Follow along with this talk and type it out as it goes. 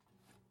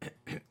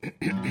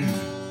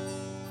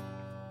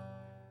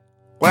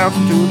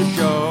Welcome to the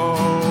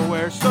show.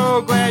 We're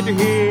so glad you're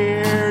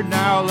here.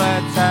 Now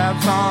let's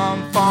have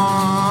some fun.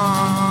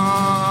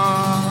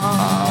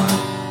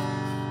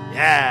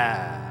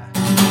 Yeah.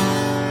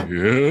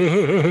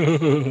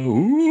 Yeah.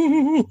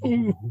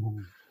 Ooh.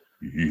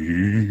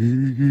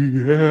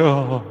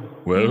 Yeah.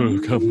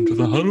 Welcome to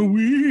the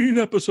Halloween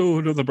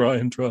episode of the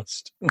Brian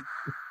Trust.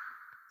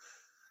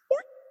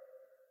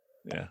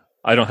 Yeah.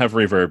 I don't have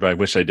reverb. I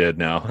wish I did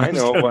now. I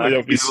know. But I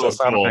That'd be can do little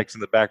sound cool. effects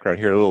in the background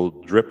here, little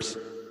drips.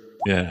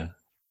 Yeah.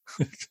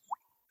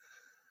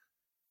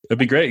 It'd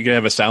be great. You can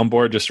have a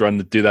soundboard, just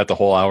do that the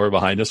whole hour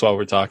behind us while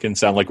we're talking.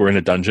 Sound like we're in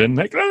a dungeon.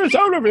 Like, there's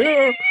sound of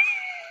here.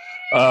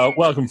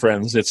 Welcome,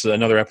 friends. It's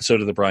another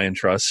episode of the Brian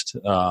Trust.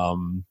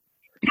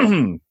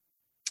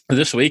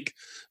 This week,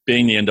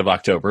 being the end of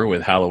October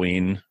with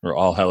Halloween or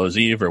All Hallows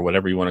Eve or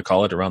whatever you want to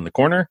call it around the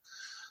corner,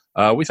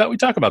 we thought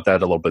we'd talk about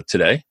that a little bit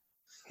today.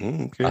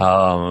 Okay.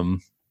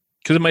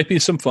 Because it might be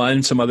some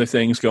fun, some other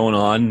things going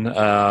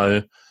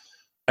on.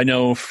 I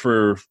know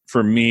for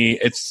me,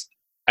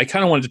 I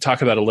kind of wanted to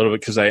talk about it a little bit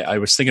because I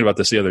was thinking about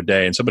this the other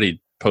day, and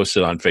somebody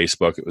posted on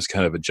Facebook. It was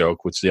kind of a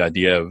joke, which is the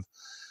idea of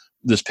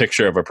this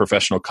picture of a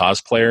professional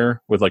cosplayer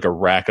with like a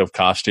rack of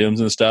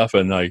costumes and stuff,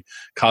 and like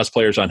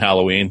cosplayers on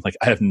Halloween. Like,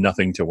 I have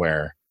nothing to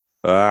wear,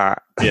 you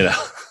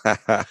know.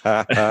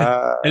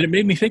 And it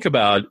made me think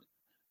about.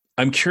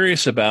 I'm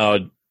curious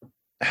about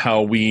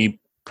how we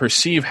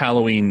perceive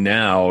Halloween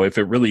now, if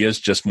it really is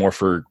just more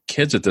for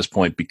kids at this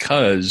point,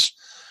 because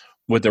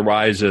with the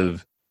rise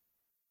of,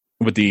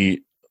 with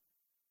the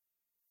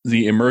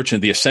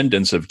emergence, the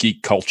ascendance of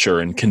geek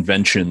culture and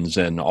conventions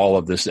and all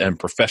of this, and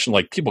professional,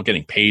 like people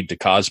getting paid to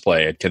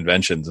cosplay at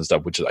conventions and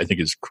stuff, which I think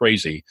is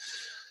crazy.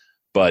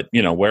 But,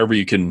 you know, wherever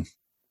you can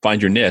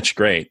find your niche,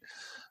 great.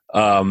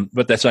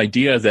 But this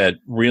idea that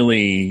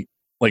really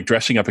like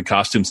dressing up in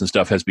costumes and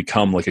stuff has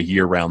become like a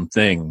year-round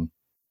thing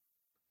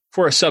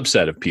for a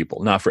subset of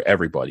people, not for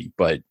everybody.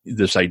 But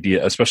this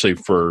idea, especially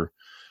for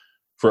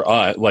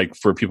like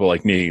for people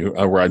like me,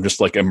 where I'm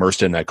just like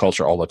immersed in that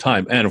culture all the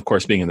time. And of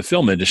course, being in the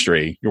film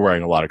industry, you're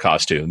wearing a lot of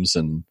costumes,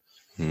 and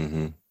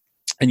and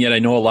yet I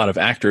know a lot of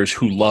actors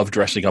who love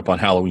dressing up on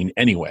Halloween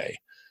anyway,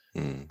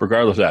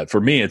 regardless of that. For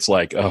me, it's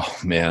like, oh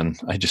man,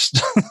 I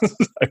just,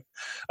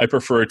 I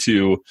prefer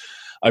to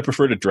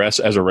dress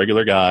as a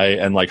regular guy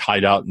and like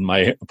hide out in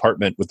my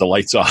apartment with the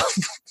lights off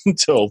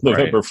until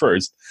November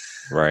 1st.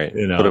 Right.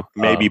 You know,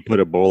 put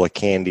a bowl of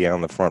candy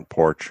on the front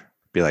porch.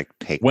 Be like,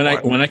 take when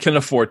one. I can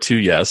afford to,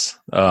 yes.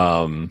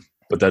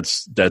 But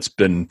that's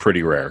been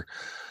pretty rare.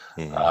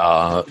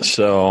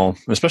 So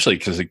especially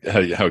because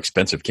how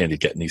expensive candy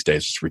getting these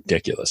days, it's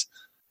ridiculous.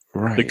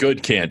 Right. The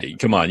good candy.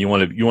 Come on, you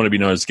want to be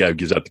known as the guy who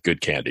gives out the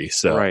good candy.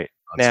 So right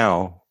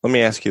now, let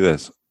me ask you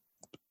this: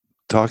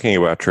 talking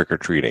about trick or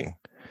treating,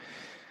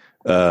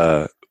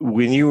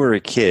 when you were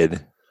a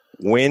kid,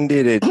 when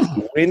did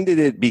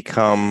it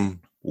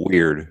become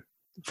weird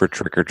for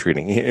trick or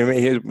treating?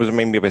 It was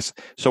maybe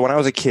so. When I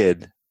was a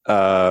kid,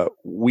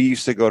 we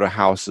used to go to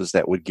houses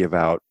that would give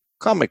out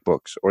comic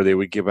books, or they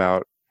would give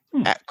out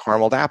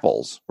carameled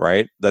apples,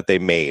 right? That they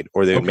made,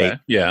 or they would make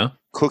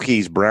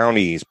cookies,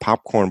 brownies,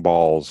 popcorn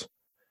balls.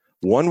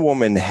 One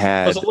woman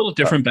had. It was a little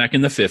different back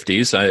in the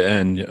 50s,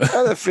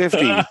 the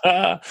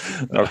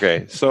 50s.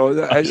 Okay, so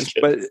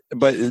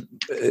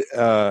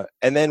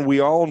and then we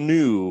all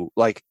knew,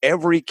 like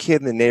every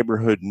kid in the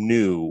neighborhood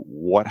knew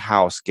what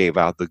house gave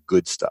out the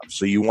good stuff.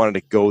 So you wanted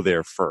to go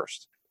there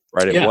first,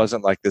 right? It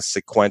wasn't like this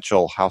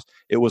sequential house.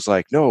 It was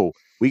like, no,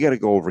 we got to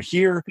go over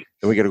here,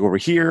 then we got to go over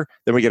here,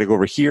 then we got to go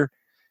over here.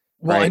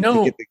 Well, right, I know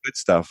to get the good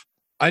stuff.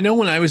 I know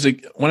when I was a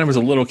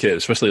little kid,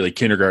 especially like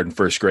kindergarten,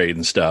 first grade,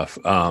 and stuff.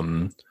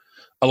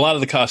 A lot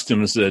of the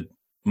costumes that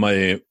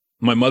my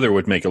mother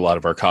would make, a lot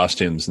of our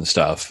costumes and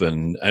stuff.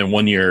 And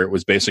one year it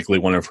was basically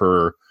one of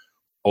her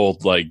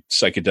old like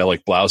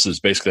psychedelic blouses.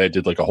 Basically, I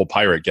did like a whole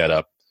pirate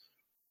getup.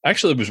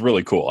 Actually, it was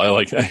really cool.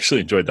 I actually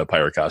enjoyed that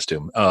pirate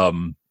costume.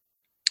 And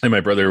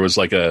my brother was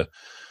like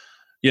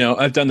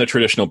I've done the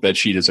traditional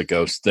bedsheet as a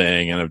ghost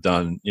thing, and I've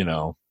done,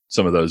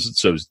 some of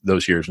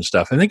those years and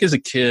stuff. I think as a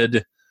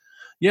kid,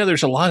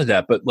 there's a lot of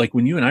that. But like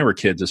when you and I were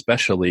kids,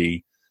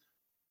 especially,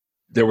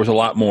 there was a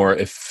lot more.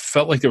 It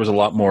felt like there was a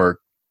lot more.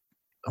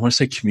 I want to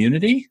say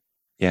community.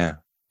 Yeah,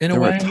 in a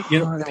way,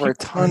 there were a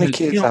ton of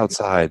kids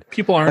outside.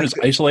 People aren't as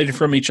isolated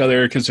from each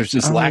other because there's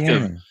this lack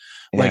of.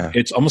 Like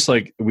it's almost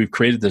like we've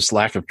created this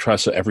lack of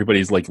trust. So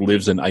everybody's like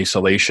lives in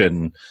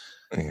isolation.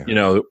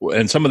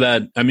 And some of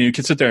that. I mean, you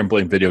can sit there and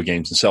blame video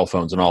games and cell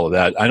phones and all of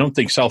that. I don't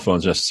think cell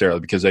phones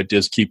necessarily, because they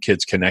just keep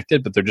kids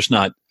connected, but they're just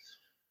not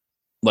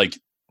like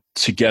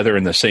together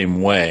in the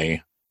same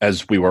way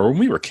as we were when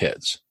we were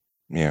kids.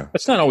 Yeah.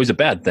 That's not always a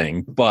bad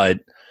thing,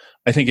 but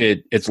I think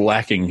it's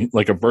lacking.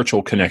 Like a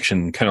virtual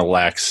connection kind of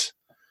lacks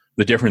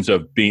the difference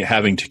of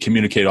having to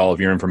communicate all of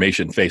your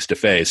information face to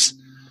face,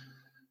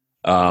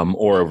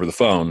 or over the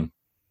phone.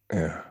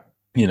 Yeah.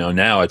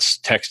 Now it's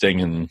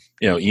texting and,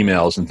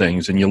 emails and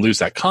things, and you lose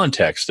that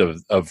context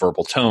of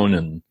verbal tone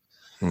and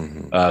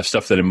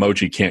stuff that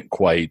emoji can't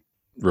quite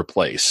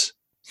replace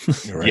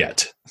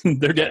yet.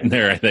 They're getting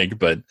there, I think.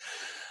 But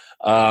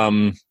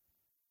And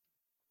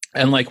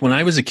like when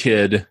I was a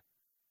kid,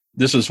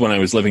 this was when I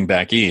was living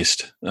back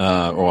east, when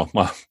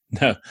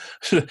I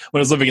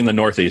was living in the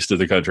northeast of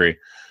the country,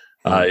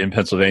 in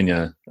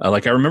Pennsylvania.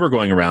 Like I remember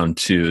going around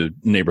to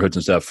neighborhoods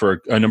and stuff.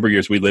 For a number of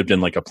years. We lived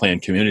in like a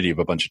planned community of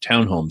a bunch of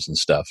townhomes and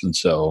stuff, and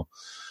so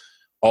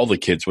all the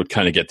kids would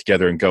kind of get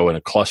together and go in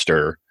a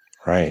cluster,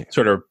 right?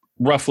 Sort of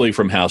roughly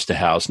from house to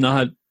house,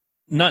 not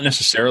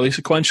necessarily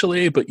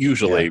sequentially, but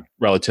usually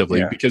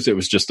relatively, because it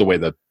was just the way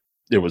that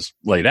it was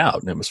laid out,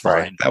 and it was fine.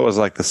 Right. That was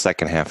like the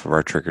second half of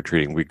our trick or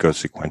treating. We'd go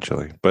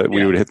sequentially, but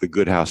we would hit the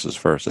good houses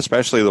first,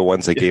 especially the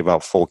ones that gave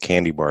out full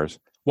candy bars.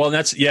 Well, and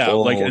that's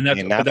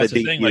that's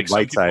the thing. Like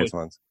bite-sized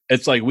ones.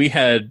 It's like we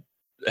had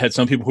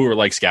some people who were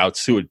like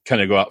scouts who would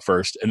kind of go out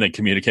first and then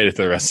communicate it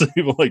to the rest of the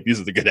people. Like, these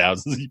are the good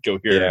houses. You go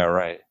here. Yeah,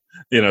 right.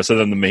 So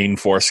then the main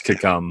force could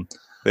come.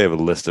 They have a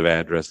list of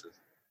addresses.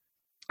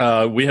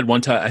 We had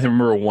one time, I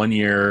remember one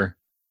year,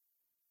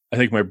 I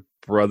think my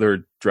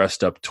brother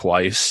dressed up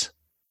twice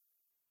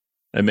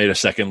and made a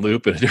second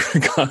loop in a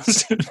different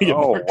costume.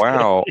 Oh,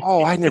 wow.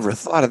 Oh, I never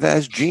thought of that.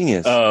 That's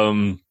genius.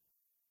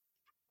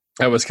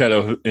 That was kind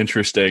of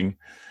interesting.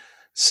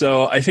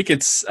 So I think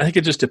it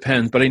just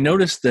depends. But I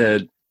noticed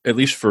that, at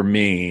least for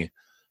me,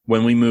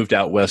 when we moved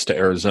out west to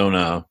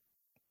Arizona,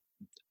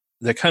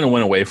 that kind of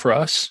went away for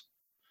us.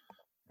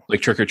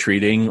 Like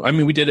trick-or-treating. I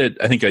mean, we did it,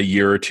 I think, a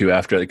year or two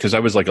after, because I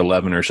was like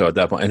 11 or so at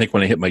that point. I think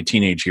when I hit my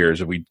teenage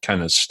years, we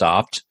kind of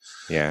stopped.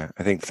 Yeah,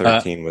 I think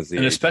 13 was the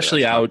and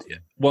especially out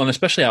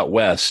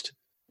west,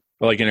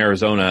 like in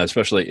Arizona,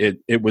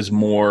 especially, it was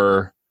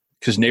more,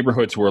 because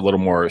neighborhoods were a little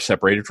more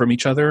separated from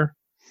each other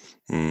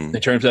in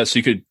terms of that. So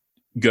you could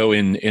go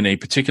in a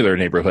particular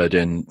neighborhood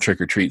and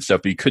trick-or-treat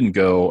stuff, but you couldn't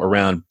go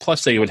around.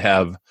 Plus, they would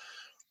have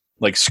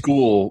like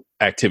school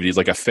activities,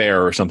 like a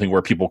fair or something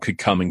where people could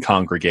come and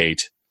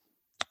congregate.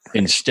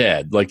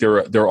 Instead, like there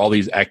are all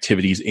these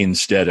activities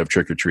instead of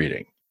trick or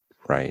treating,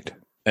 right?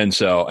 And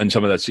some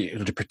of that's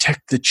to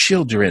protect the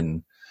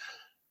children,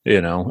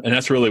 and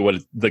that's really what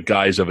the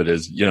guise of it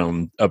is,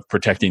 of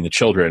protecting the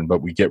children.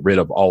 But we get rid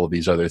of all of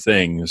these other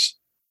things,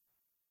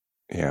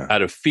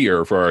 out of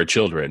fear for our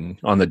children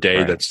on the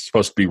day that's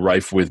supposed to be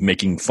rife with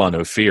making fun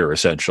of fear,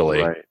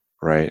 essentially,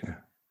 right.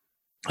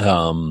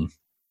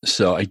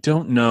 So I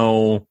don't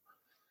know.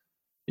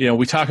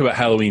 We talk about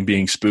Halloween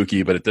being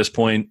spooky, but at this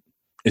point,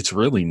 it's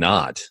really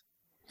not.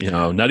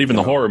 Not even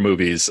the horror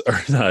movies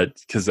are not,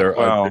 because they're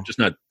just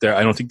not there.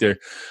 I don't think they're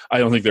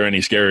any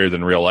scarier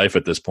than real life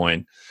at this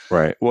point.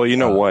 Right. Well, you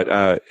know what?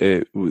 I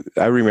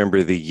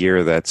remember the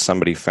year that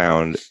somebody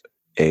found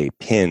a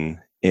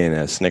pin in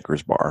a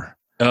Snickers bar.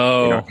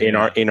 Oh,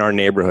 in our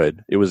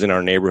neighborhood. It was in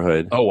our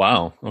neighborhood. Oh,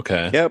 wow.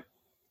 Okay. Yep.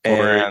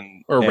 Or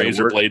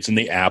razor blades in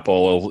the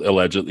apple,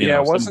 allegedly.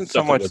 It wasn't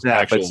so much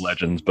that, actual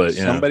legends, but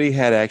somebody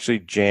had actually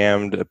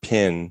jammed a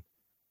pin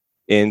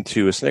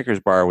into a Snickers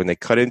bar. When they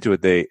cut into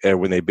it,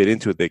 when they bit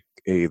into it, they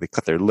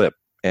cut their lip,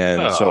 and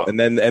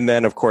and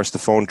then of course the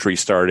phone tree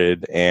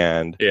started,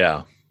 and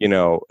and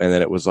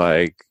then it was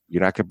like,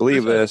 you're not gonna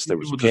believe this. There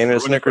was a pin in a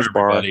Snickers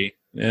bar,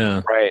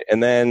 right.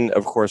 And then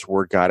of course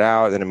word got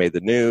out, then it made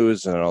the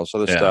news and all this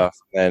other stuff,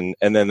 and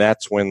then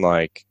that's when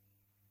like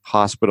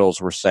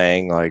hospitals were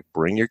saying like,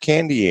 bring your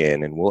candy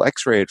in and we'll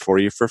X-ray it for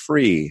you for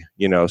free,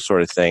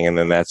 sort of thing. And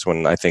then that's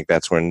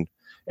when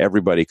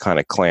everybody kind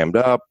of clammed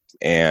up,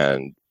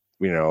 and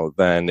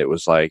then it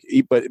was like,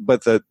 but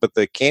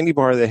the candy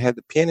bar that had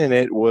the pin in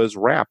it was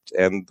wrapped,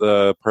 and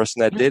the person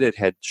that did it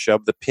had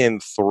shoved the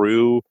pin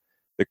through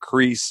the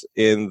crease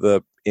in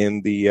the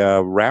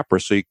wrapper,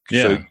 so you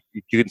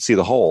couldn't see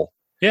the hole.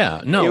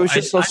 Yeah, no, it was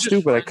just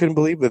stupid. I couldn't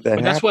believe that.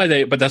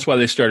 But that's why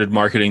they started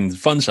marketing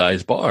fun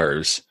size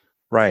bars,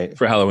 right,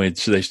 for Halloween.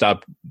 So they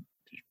stopped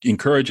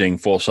encouraging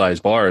full size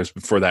bars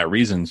for that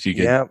reason. So you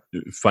could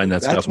find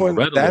that stuff more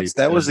readily.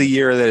 That was the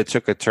year that it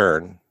took a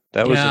turn.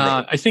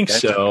 I think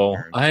so.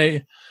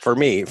 For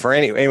me,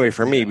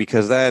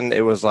 because then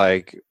it was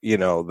like,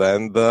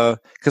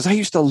 because I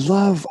used to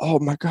love, oh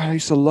my God, I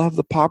used to love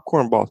the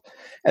popcorn balls.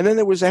 And then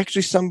there was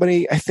actually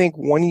somebody, I think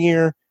one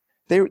year,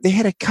 they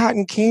had a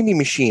cotton candy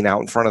machine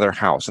out in front of their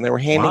house, and they were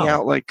handing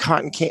out like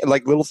cotton candy,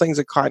 like little things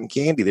of cotton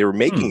candy. They were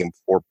making them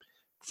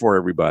for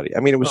everybody.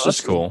 I mean, it was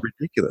just cool.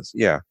 Ridiculous.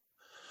 Yeah.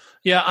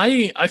 Yeah.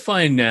 I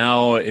find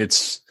now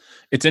it's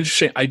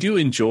interesting. I do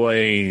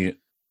enjoy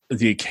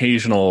the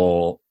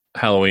occasional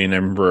Halloween. I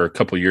remember a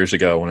couple of years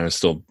ago when I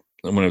was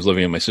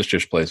living in my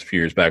sister's place a few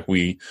years back,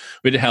 we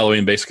did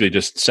Halloween, basically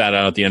just sat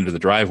out at the end of the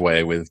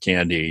driveway with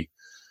candy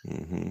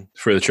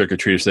for the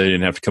trick-or-treaters. They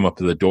didn't have to come up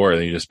to the door.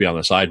 They just be on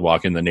the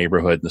sidewalk in the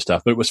neighborhood and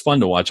stuff. But it was fun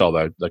to watch all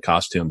the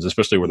costumes,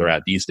 especially where they're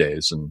at these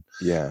days, and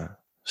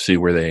see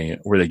where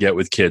they get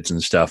with kids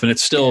and stuff. And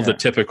it's still the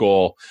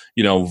typical,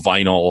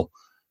 vinyl,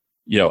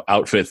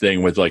 outfit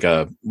thing with like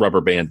a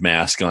rubber band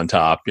mask on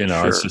top.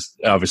 It's just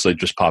obviously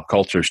just pop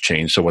culture's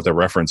changed, so what they're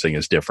referencing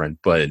is different.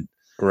 But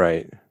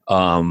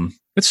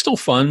it's still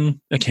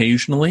fun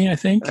occasionally, I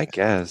think. I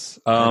guess.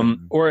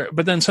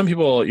 But then some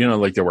people,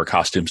 like they wear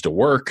costumes to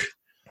work,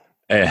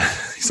 and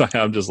so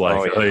I'm just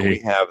like, we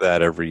have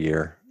that every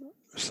year.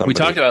 We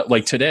talked about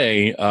like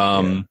today.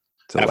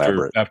 It's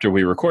elaborate. After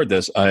we record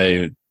this,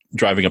 I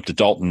driving up to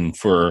Dalton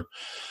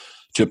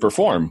to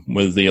perform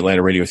with the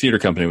Atlanta Radio Theater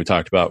Company. We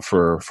talked about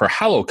for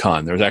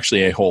HalloCon. There's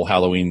actually a whole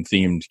Halloween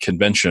themed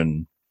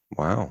convention.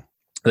 Wow.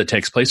 That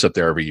takes place up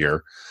there every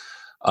year.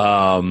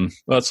 Well,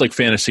 it's like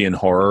fantasy and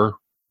horror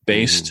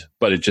based,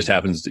 but it just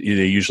happens they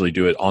usually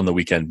do it on the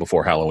weekend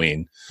before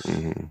Halloween,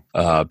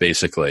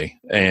 basically.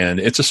 And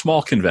it's a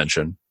small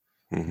convention,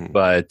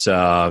 but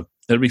it'll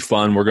be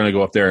fun. We're going to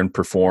go up there and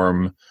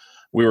perform.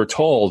 We were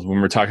told when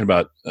we were talking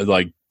about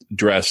like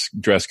dress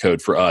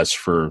code for us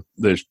for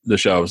the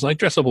show, it was like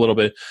dress up a little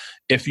bit.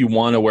 If you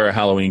want to wear a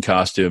Halloween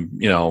costume,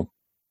 you know,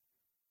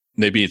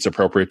 maybe it's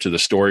appropriate to the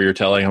story you're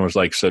telling. I was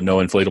like, so no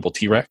inflatable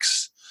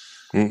T-Rex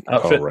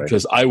outfit,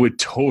 because I would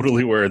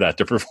totally wear that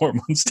to perform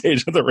on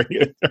stage at the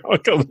radio. I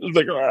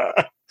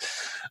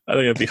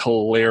think it'd be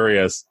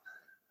hilarious.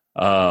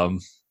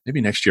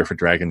 Maybe next year for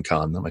Dragon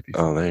Con, that might be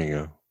fun. Oh, there you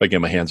go. If I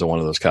get my hands on one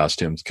of those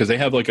costumes, because they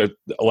have like a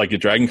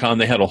Dragon Con,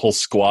 they had a whole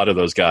squad of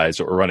those guys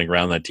that were running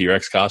around that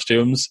T-Rex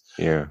costumes.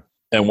 Yeah.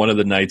 And one of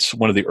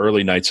the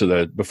early nights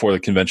before the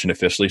convention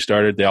officially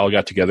started, they all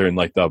got together in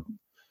like the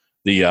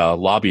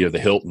lobby of the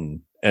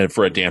Hilton and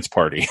for a dance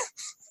party.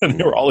 And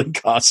they were all in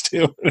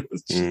costume.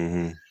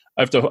 I'll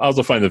have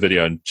to find the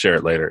video and share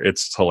it later.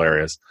 It's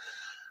hilarious.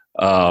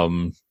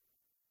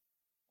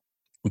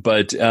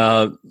 But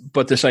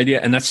this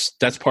idea, and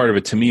that's part of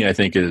it to me, I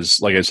think, is,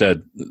 like I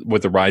said,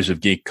 with the rise of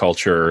geek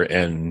culture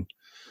and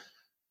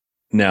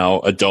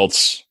now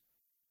adults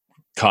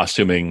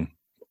costuming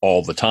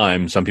all the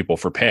time, some people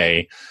for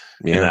pay,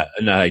 and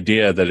that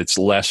idea that it's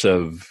less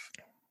of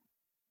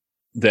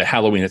that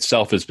Halloween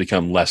itself has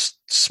become less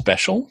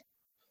special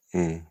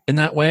in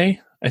that way.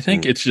 I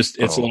think it's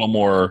a little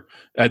more,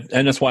 and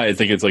that's why I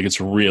think it's like, it's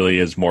really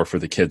is more for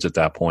the kids at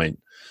that point.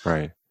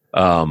 Right.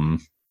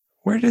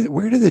 Where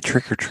did the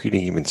trick or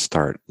treating even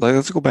start? Like,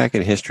 let's go back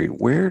in history.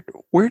 Where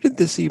did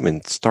this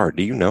even start?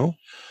 Do you know?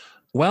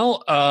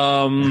 Well,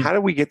 how do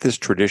we get this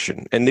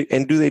tradition? And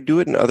do they do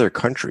it in other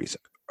countries?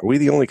 Are we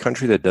the only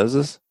country that does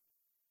this?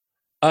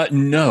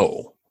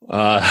 No.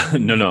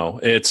 No.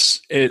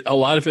 It's a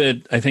lot of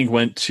it, I think,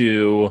 went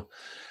to,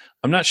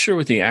 I'm not sure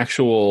what the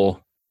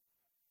actual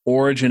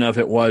origin of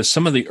it was.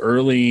 Some of it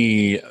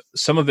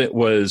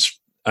was,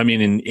 I mean,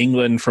 in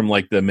England from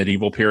like the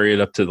medieval period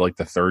up to like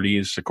the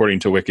 30s, according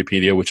to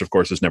Wikipedia, which of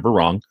course is never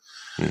wrong.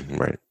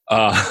 Right.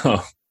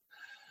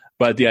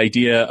 But the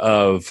idea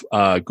of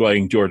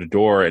going door to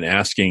door and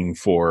asking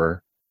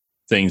for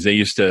things, they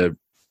used to,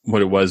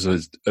 what it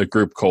was a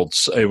group called,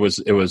 it was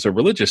a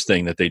religious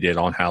thing that they did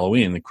on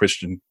Halloween, the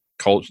Christian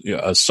cult,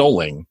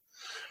 souling.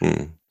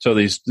 So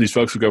these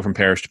folks would go from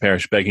parish to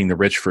parish begging the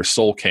rich for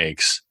soul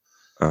cakes.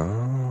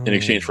 In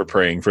exchange for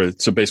praying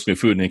so basically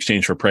food in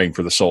exchange for praying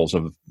for the souls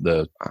of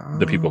the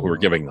people who were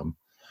giving them,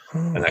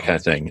 and that kind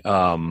of thing.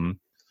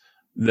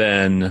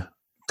 Then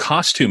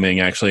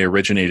costuming actually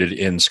originated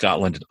in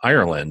Scotland and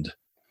Ireland.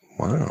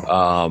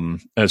 Wow.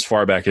 As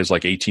far back as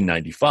like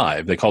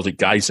 1895, they called it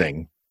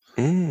guising.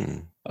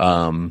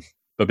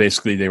 But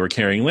basically they were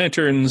carrying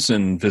lanterns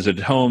and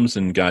visited homes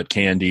and got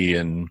candy,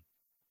 and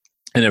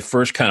it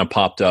first kind of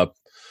popped up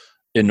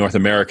in North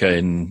America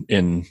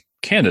in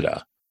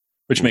Canada.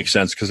 Which makes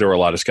sense because there were a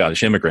lot of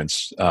Scottish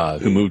immigrants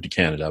who moved to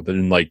Canada, but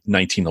in like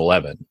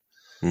 1911.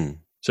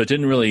 So it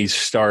didn't really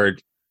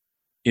start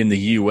in the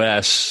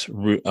U.S.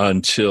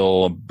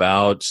 Until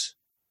about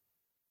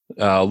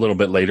a little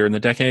bit later in the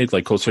decade,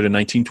 like closer to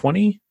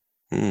 1920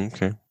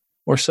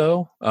 or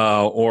so,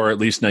 or at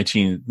least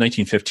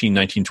 1915,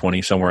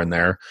 1920, somewhere in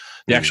there.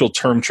 The actual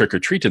term trick or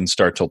treat didn't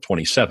start till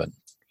 27.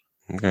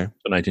 Okay.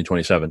 So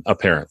 1927,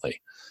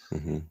 apparently.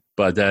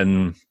 But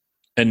then...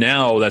 And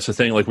now that's the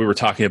thing, like we were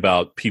talking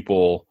about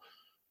people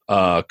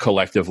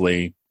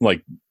collectively,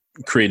 like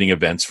creating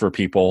events for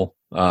people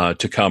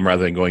to come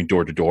rather than going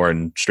door to door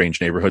in strange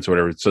neighborhoods or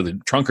whatever. So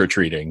the trunk or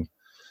treating,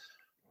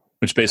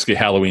 which is basically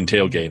Halloween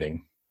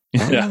tailgating.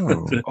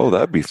 Oh,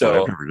 that'd be fun.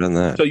 I've never done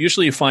that. So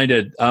usually you find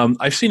it,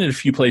 I've seen it a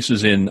few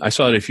places I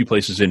saw it a few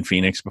places in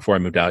Phoenix before I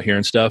moved out here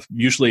and stuff.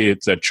 Usually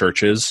it's at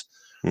churches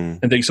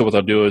and things. So what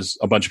they'll do is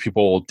a bunch of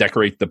people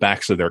decorate the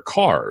backs of their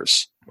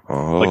cars.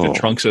 Like the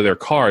trunks of their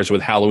cars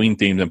with Halloween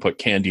themes and put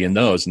candy in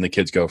those, and the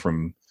kids go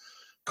from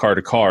car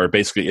to car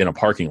basically in a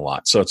parking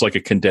lot. So it's like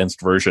a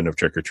condensed version of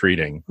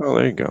trick-or-treating. Oh,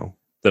 there you go.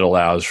 That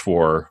allows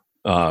for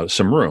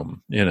some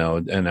room,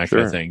 and that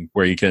kind of thing,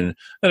 where you can,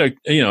 at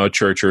a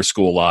church or a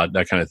school lot,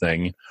 that kind of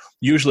thing,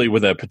 usually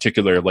with a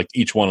particular, like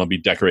each one will be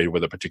decorated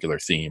with a particular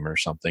theme or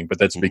something. But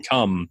that's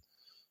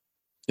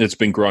it's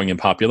been growing in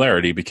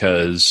popularity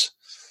because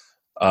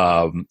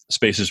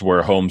spaces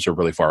where homes are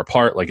really far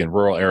apart, like in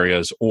rural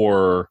areas,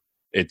 or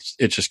it's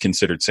just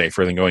considered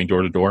safer than going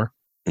door to door.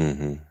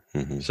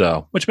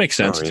 So, which makes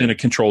sense. It's in a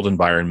controlled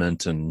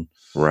environment and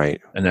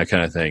that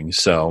kind of thing.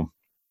 So,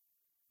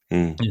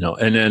 and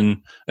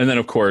then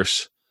of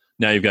course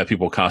now you've got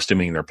people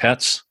costuming their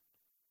pets.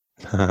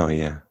 Oh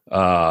yeah.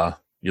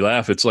 You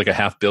laugh. It's like a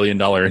 $500 million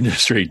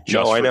industry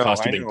just for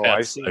costuming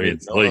pets. I've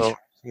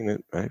seen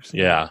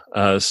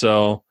it.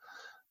 So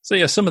So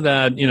yeah, some of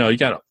that, you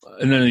got,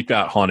 and then you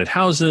got haunted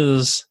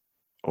houses.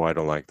 Oh, I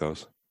don't like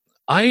those.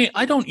 I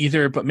don't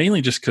either, but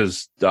mainly just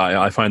because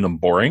I find them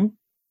boring.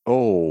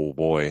 Oh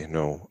boy,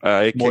 no!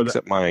 It kicks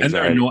up my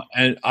anxiety.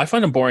 And I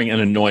find them boring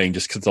and annoying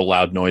just because the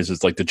loud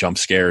noises, like the jump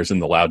scares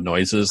and the loud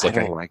noises. I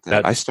don't like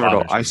that.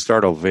 I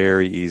startle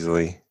very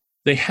easily.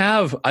 They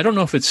have. I don't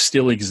know if it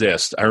still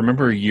exists. I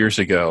remember years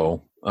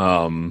ago.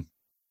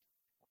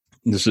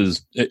 This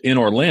is in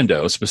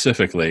Orlando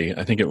specifically.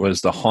 I think it was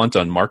the Haunt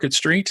on Market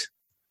Street.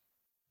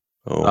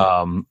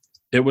 Oh.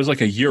 It was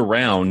like a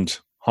year-round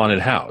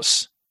haunted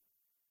house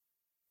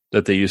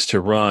that they used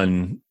to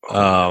run.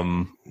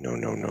 No.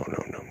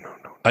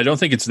 I don't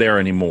think it's there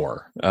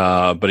anymore,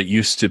 but it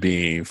used to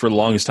be for the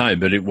longest time.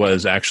 But it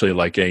was actually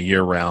like a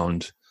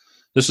year-round.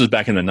 This was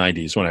back in the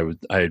 90s when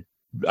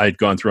I'd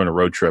gone through on a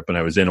road trip and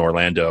I was in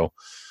Orlando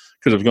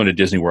because I was going to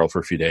Disney World for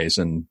a few days.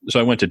 And so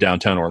I went to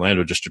downtown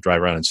Orlando just to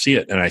drive around and see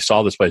it. And I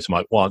saw this place. I'm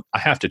like, well, I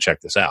have to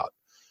check this out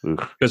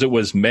because it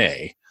was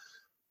May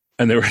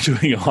and they were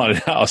doing a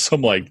haunted house.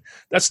 I'm like,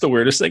 that's the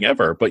weirdest thing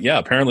ever. But yeah,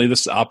 apparently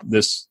this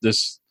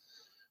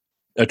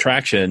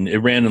attraction, it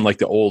ran in like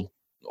the old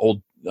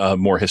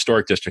more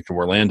historic district of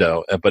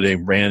Orlando, but they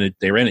ran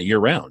it year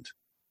round.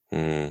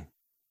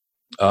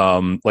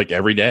 Like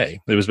every day.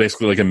 It was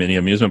basically like a mini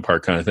amusement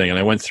park kind of thing. And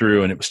I went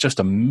through and it was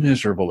just a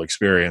miserable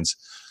experience.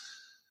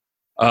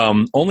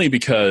 Only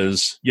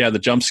because, the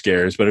jump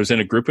scares, but it was in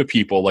a group of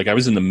people. Like I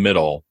was in the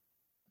middle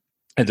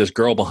and this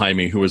girl behind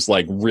me who was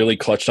like really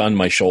clutched on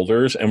my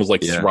shoulders and was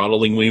like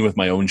throttling me with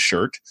my own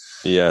shirt.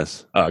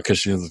 Yes. Cause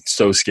she was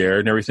so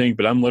scared and everything.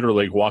 But I'm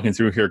literally walking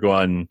through here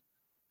going,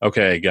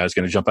 okay, guys,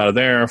 going to jump out of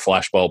there,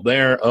 flashbulb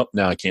there. Oh,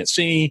 now I can't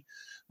see.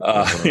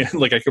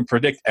 Like I could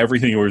predict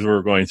everything as we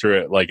were going through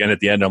it. Like, and at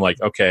the end, I'm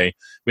like, okay,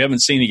 we haven't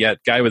seen it yet.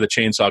 Guy with a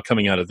chainsaw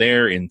coming out of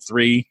there in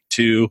 3,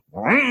 2.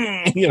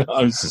 I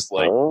was just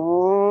like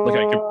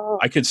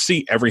I could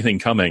see everything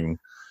coming.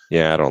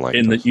 Yeah, I don't like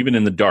even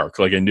in the dark.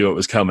 Like I knew it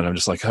was coming. I'm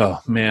just like, oh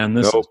man,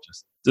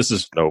 this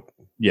is nope.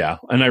 Yeah,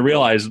 and I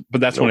realized, but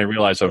that's when I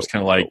realized I was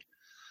kind of like.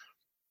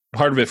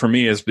 Part of it for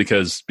me is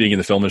because being in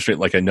the film industry,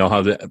 like I know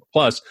how to.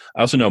 Plus,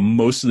 I also know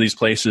most of these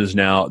places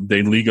now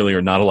they legally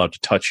are not allowed to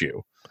touch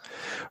you.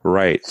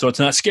 Right. So it's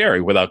not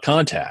scary without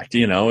contact.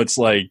 It's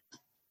like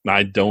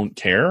I don't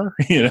care.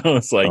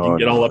 It's like you can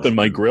get all up in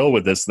my grill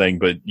with this thing,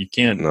 but you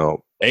can't.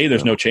 No. A,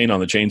 there's no chain on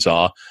the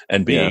chainsaw,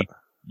 and B,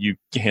 you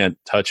can't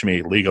touch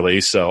me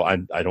legally, so I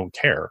don't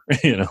care.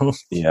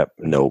 Yep.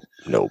 Nope.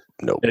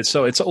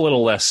 So it's a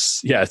little less.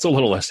 Yeah, it's a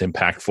little less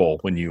impactful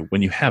when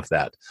you have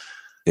that.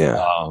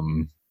 Yeah.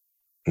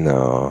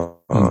 No.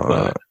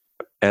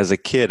 As a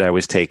kid, I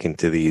was taken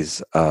to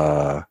these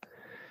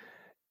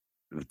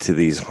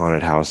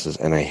haunted houses,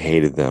 and I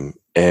hated them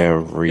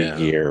every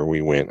year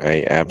we went.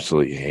 I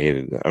absolutely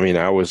hated them. I mean,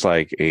 I was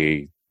like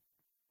a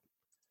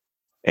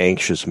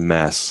anxious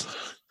mess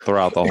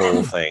throughout the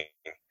whole thing.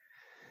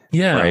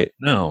 Yeah. Right.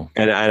 No.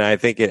 And I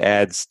think it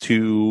adds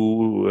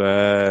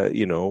to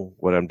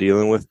what I'm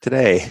dealing with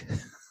today.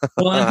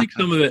 Well, I think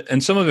some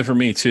of it for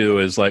me too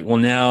is like, well,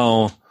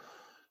 now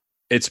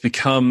it's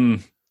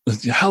become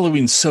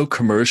Halloween's so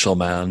commercial,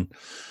 man.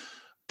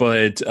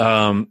 But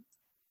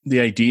the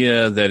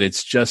idea that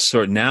it's just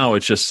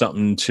it's just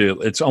something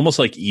it's almost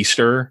like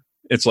Easter.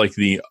 It's like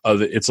the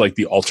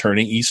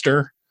alternate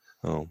Easter.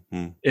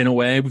 In a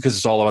way, because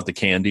it's all about the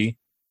candy.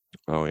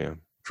 Oh yeah.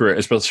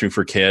 Especially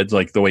for kids,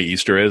 like the way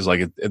Easter is,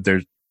 like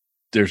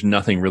there's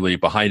nothing really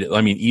behind it.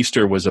 I mean,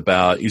 Easter.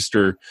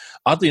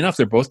 Oddly enough,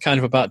 they're both kind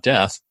of about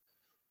death.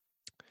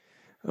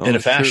 In a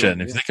fashion,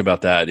 true. If you think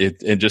about that,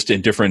 and just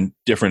in different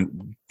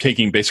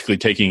taking and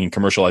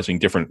commercializing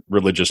different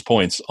religious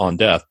points on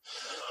death,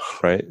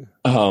 right?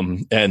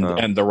 And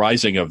the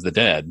rising of the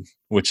dead,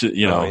 which if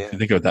you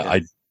think about that,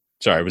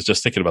 I was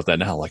just thinking about that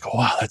now, like,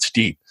 wow, that's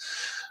deep.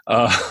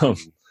 But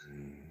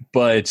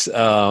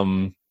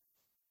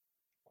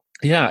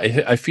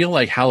I feel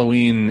like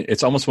Halloween,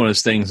 it's almost one of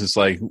those things. It's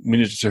like we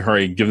need to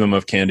hurry, give them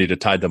enough candy to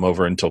tide them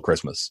over until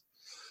Christmas.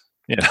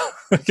 Get out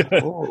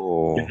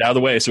of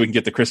the way so we can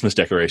get the Christmas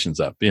decorations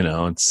up.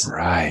 It's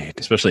right.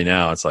 Especially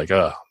now, it's like,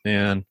 oh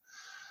man,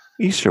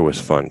 Easter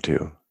was fun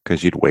too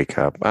because you'd wake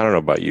up. I don't know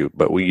about you,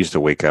 but we used to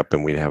wake up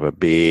and we'd have a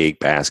big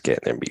basket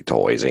and there'd be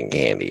toys and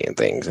candy and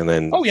things. And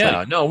then we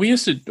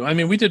used to. I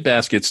mean, we did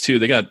baskets too.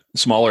 They got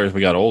smaller as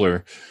we got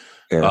older.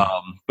 Yeah.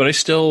 But I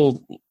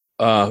still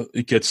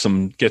get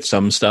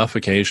some stuff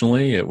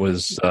occasionally. It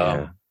was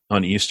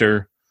on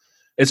Easter.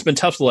 It's been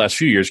tough the last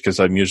few years because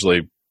I'm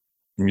usually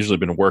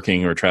been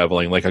working or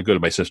traveling. Like I go to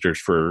my sister's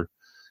for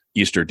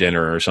Easter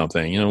dinner or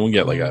something. We'll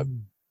get like a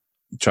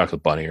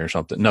chocolate bunny or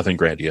something. Nothing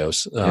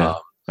grandiose. I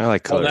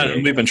like color.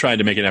 And we've been trying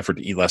to make an effort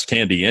to eat less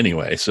candy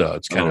anyway. So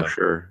it's kind of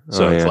sure.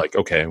 It's like,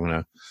 okay, I'm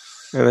gonna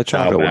the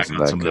chocolate wasn't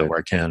that good. Where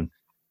I can.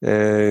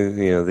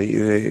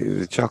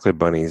 The chocolate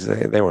bunnies,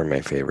 they were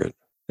my favorite.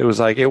 It was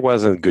like it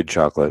wasn't good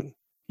chocolate.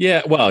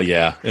 Yeah, well,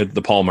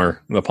 the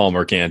Palmer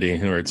candy,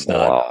 where it's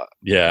not.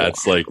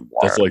 It's like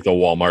that's like the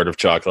Walmart of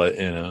chocolate,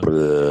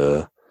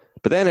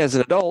 But then, as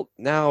an adult,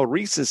 now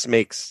Reese's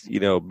makes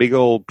big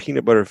old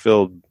peanut butter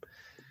filled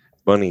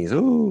Bunnies.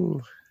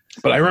 Ooh.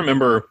 But I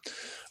remember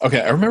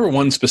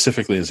one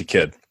specifically as a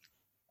kid.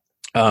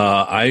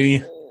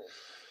 I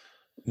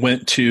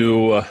went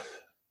to,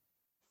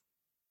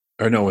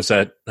 or no, was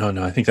that? Oh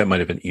no, I think that might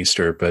have been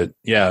Easter. But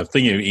yeah,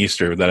 thinking of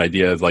Easter, that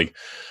idea of like,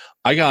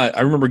 I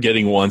remember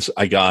getting once.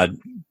 I got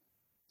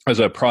as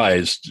a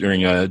prize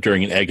during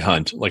an egg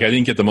hunt. Like I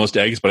didn't get the most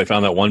eggs, but I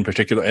found that one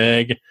particular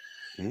egg,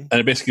 and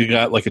I basically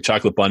got like a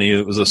chocolate bunny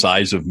that was the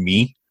size of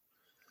me.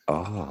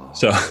 Oh,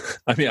 so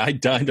I mean, I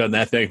dined on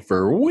that thing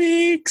for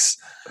weeks.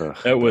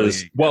 It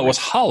was it was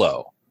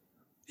hollow.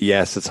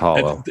 Yes, it's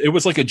hollow. And it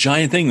was like a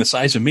giant thing the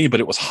size of me, but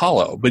it was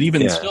hollow. But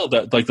even still,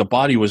 that like the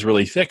body was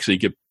really thick, so you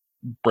could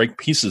break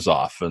pieces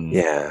off. And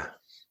yeah,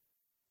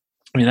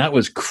 I mean that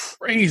was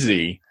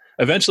crazy.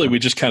 Eventually, we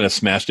just kind of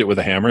smashed it with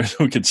a hammer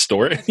so we could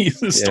store it.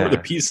 Store the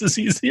pieces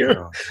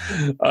easier.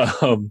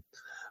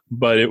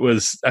 But it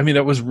was, I mean,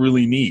 that was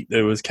really neat.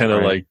 It was kind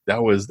of like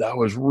that was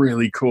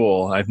really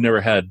cool. I've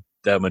never had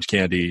that much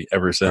candy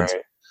ever since.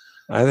 Right.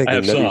 I think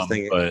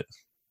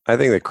I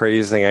think the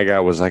craziest thing I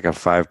got was like a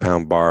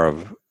 5-pound bar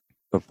of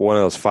one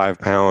of those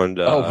 5-pound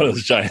one of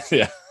those giant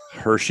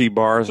Hershey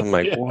bars. I'm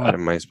like, what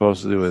am I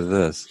supposed to do with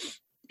this?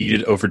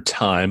 Eat it over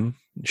time.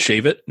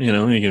 Shave it. You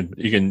know, you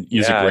can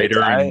use a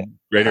grater and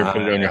put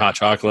it on your hot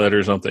chocolate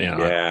or something. You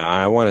know. Yeah,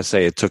 I want to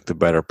say it took the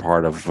better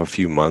part of a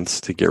few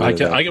months to get rid of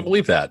that. I can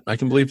believe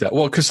that.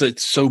 Well, because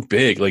it's so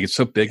big. Like it's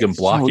so big and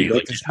blocky.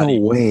 There's no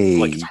way.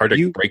 Like it's hard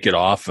to break it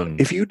off. And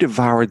if you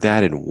devoured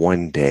that in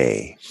one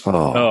day,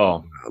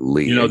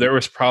 you know, there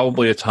was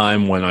probably a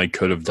time when I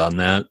could have done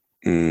that.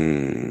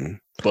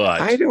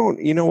 But I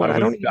don't. You know what?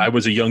 I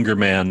was a younger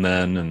man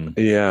then, and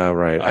yeah,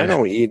 right. I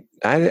don't eat.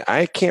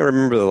 I can't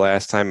remember the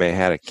last time I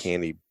had a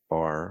candy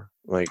bar.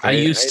 Like I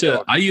used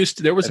to.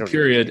 There was a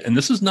period, and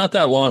this is not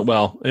that long.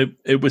 Well,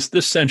 it was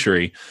this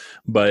century,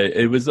 but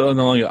it was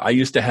long. I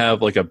used to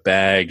have like a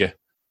bag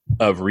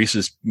of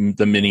Reese's,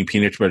 the mini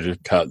peanut butter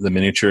cup, the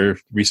miniature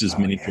Reese's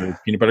miniature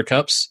peanut butter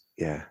cups,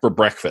 for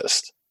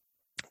breakfast.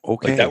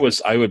 Okay,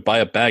 like I would buy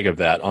a bag of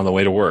that on the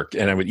way to work,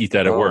 and I would eat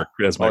that at work.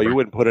 You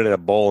wouldn't put it in a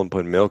bowl and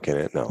put milk in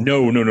it, no.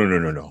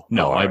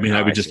 No. I mean,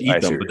 I would just eat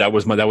them, but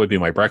that would be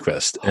my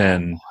breakfast.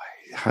 And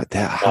how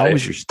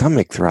was your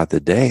stomach throughout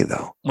the day,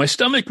 though? My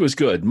stomach was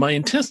good. My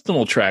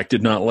intestinal tract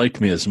did not like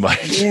me as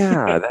much.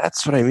 Yeah,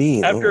 that's what I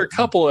mean. After a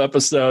couple of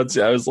episodes,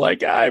 I was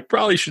like, I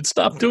probably should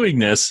stop doing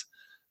this.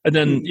 And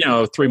then,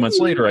 3 months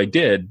later, I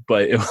did,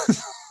 but it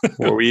was.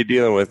 What were you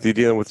dealing with? You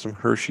dealing with some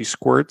Hershey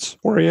squirts,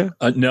 were you?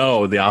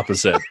 No, the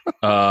opposite.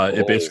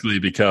 It basically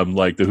became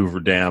like the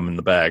Hoover Dam in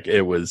the back.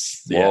 It was,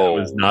 it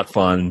was not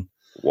fun.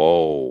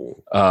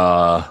 Whoa.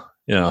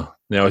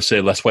 They always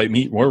say less white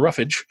meat, more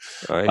roughage.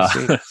 I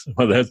see.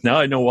 Well, now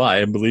I know why.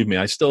 And believe me,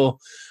 I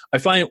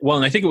find,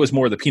 and I think it was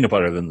more the peanut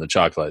butter than the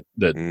chocolate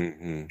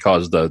that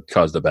caused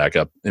the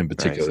backup in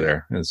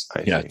particular.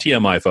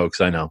 TMI,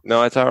 folks. I know.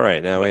 No, it's all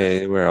right. Now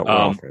we're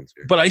all friends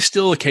here. But I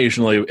still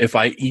occasionally, if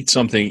I eat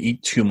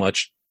too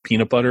much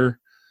peanut butter.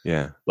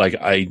 Yeah. Like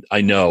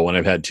I know when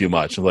I've had too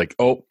much. I'm like,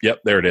 oh, yep,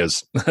 there it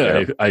is.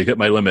 Yep. I hit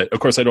my limit. Of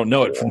course, I don't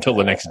know it until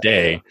the next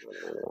day.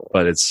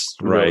 But it's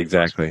right.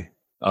 Exactly.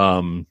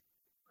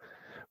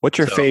 What's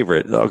your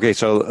favorite? Okay,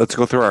 so let's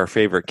go through our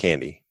favorite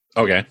candy.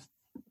 Okay.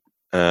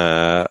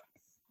 I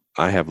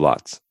have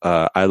lots.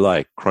 I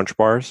like Crunch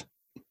Bars.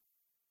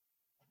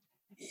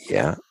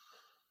 Yeah.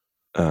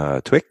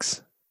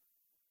 Twix.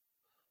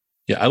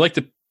 Yeah, I like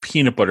the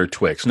peanut butter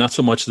Twix, not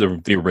so much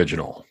the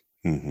original.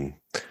 Mm-hmm.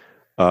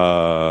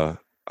 I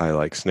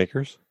like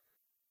Snickers.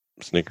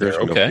 Snickers,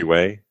 Milky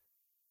Way,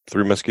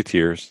 Three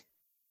Musketeers,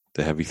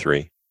 the heavy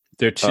three.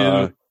 They're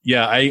two.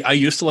 Yeah, I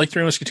used to like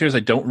Three Musketeers. I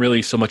don't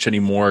really so much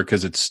anymore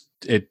because it's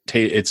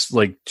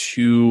like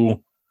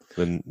too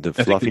the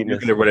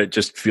fluffiness or what it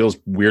just feels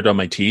weird on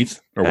my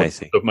teeth or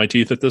of my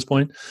teeth at this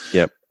point.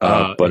 Yep.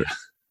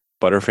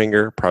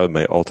 Butterfinger, probably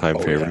my all-time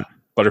favorite. Yeah.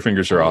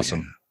 Butterfingers are awesome.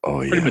 Yeah.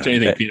 Oh yeah. Pretty much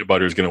anything peanut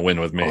butter is going to win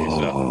with me.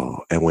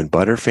 And when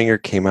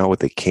Butterfinger came out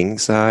with the king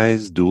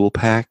size dual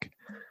pack.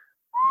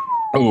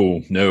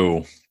 Oh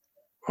no.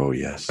 Oh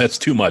yes. That's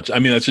too much. I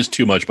mean, that's just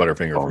too much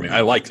Butterfinger for me.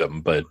 I like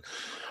them, but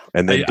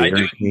and then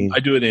I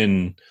do it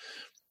in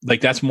like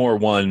that's more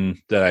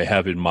one that I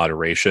have in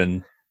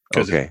moderation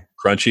because it's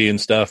crunchy and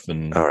stuff.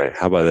 And all right,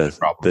 how about this?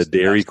 The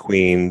Dairy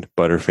Queen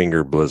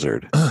Butterfinger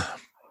Blizzard. I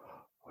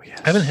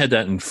haven't had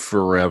that in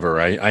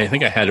forever. I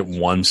think I had it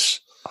once.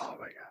 Oh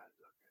my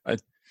god,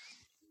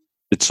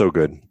 it's so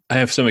good. I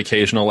have some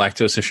occasional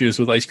lactose issues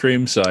with ice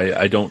cream, so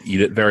I don't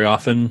eat it very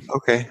often.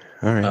 Okay,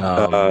 all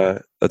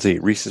right. Let's see,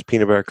 Reese's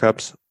Peanut Butter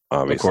Cups,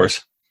 obviously. Of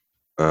course.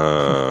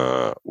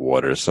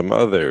 What are some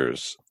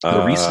others?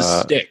 The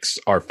Reese's Sticks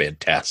are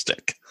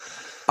fantastic.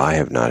 I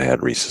have not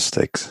had Reese's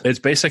Sticks. It's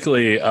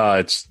basically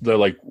they're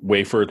like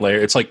wafer layer.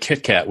 It's like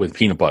Kit Kat with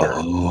peanut butter.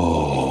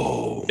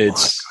 Oh,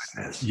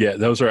 yeah.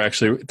 Those are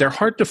actually they're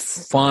hard to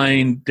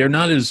find. They're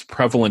not as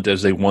prevalent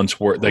as they once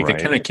were. Like they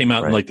kind of came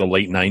out in like the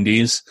late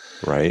 90s,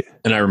 right?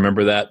 And I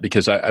remember that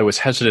because I was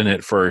hesitant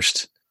at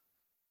first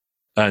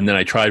And then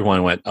I tried one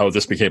and went, oh,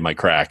 this became my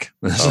crack.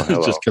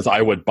 Just because I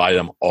would buy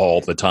them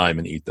all the time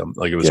and eat them.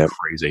 Like, it was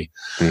crazy.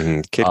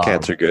 Mm-hmm. Kit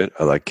Kats are good.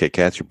 I like Kit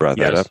Kats. You brought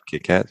that up.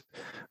 Kit Kats.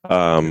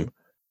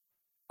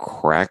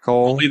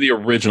 Crackle. Only the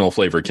original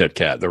flavor Kit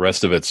Kat. The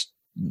rest of it's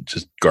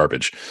just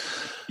garbage.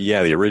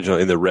 Yeah, the original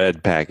in the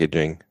red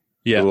packaging.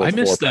 Yeah, I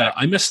missed that.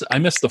 I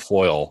missed the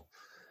foil.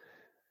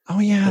 Oh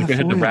yeah, like I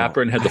had the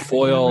wrapper and had the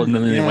foil, and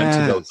then they went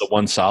to the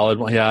one solid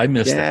one. Yeah, I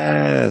missed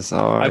that. Yes.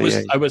 Oh, I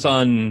was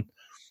on.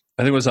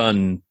 I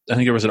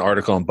think there was an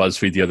article on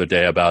BuzzFeed the other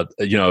day about,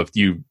 if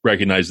you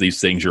recognize these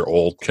things, you're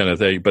old kind of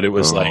thing. But it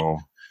was like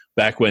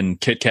back when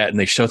Kit Kat and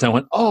they showed that. I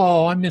went,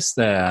 oh, I missed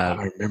that.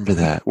 I remember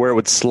that, where it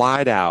would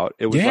slide out.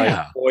 It was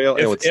like foil.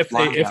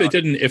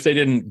 If they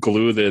didn't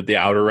glue the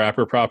outer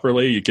wrapper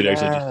properly, you could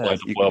actually just slide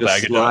the foil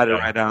back. Slide it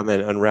right down,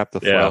 then unwrap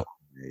the foil.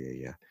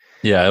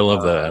 Yeah, I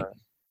love that.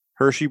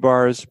 Hershey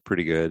bars,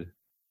 pretty good.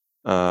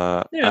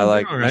 I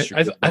like.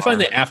 Right. I find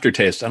the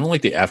aftertaste. I don't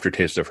like the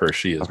aftertaste of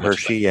Hershey as much.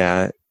 Hershey,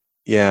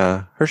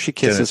 yeah. Hershey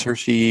Kisses,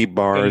 Hershey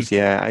bars,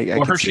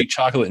 Hershey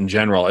chocolate in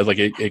general.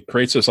 It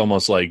creates this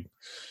almost like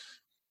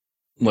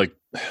I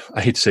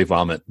hate to say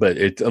vomit, but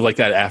it like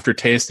that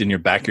aftertaste in your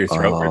back of your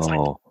throat. Where it's like,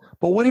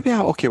 but what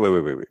about? Okay,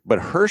 wait. But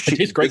Hershey, it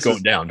tastes great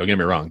going down. Don't get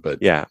me wrong, but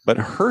but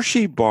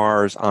Hershey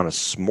bars on a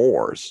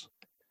s'mores.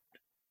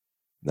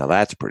 Now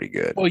that's pretty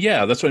good. Well,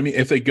 yeah, that's what I mean.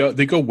 If they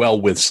go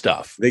well with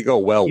stuff. They go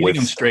well eating with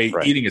them straight.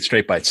 Right. Eating it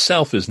straight by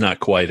itself is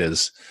not quite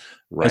as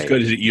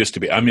good as it used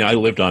to be. I mean, I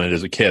lived on it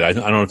as a kid. I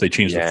don't know if they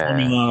changed the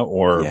formula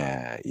or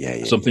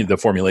something, the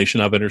formulation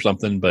of it or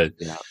something, but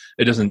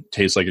it doesn't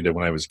taste like it did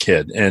when I was a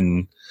kid.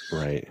 And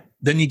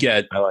then you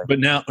get, but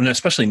now, and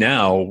especially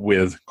now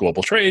with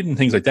global trade and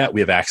things like that, we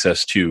have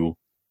access to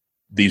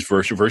these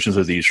versions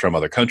of these from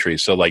other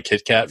countries. So like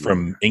Kit Kat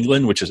from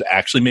England, which is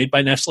actually made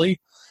by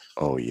Nestle.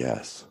 Oh,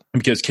 yes.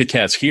 Because Kit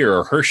Kats here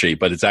are Hershey,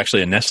 but it's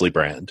actually a Nestle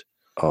brand.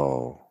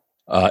 Oh.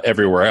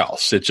 Everywhere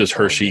else. It's just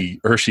Hershey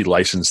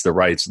licensed the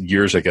rights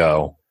years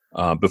ago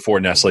before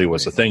Nestle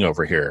was a thing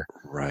over here.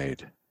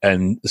 Right.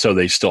 And so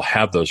they still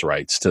have those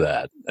rights to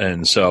that.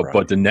 And so,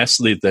 but the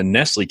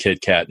Nestle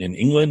Kit Kat in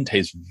England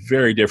tastes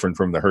very different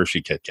from the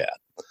Hershey Kit Kat.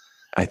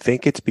 I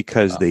think it's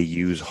because they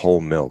use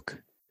whole milk.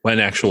 An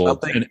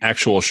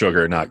actual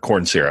sugar, not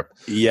corn syrup.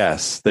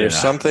 Yes, there's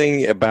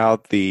something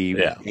about the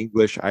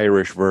English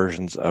Irish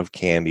versions of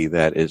candy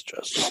that is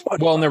just so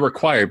much and they're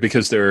required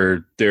because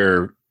their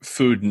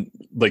food,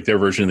 like their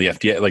version of the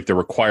FDA, like the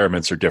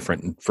requirements are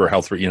different for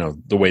health.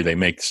 The way they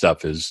make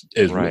stuff is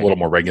a little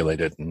more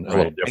regulated and a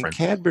little different. And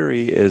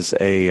Cadbury is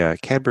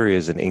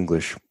an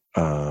English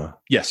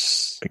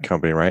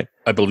company, right?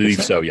 I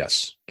believe so.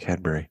 Yes,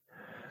 Cadbury.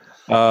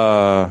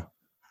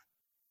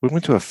 We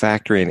went to a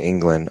factory in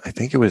England. I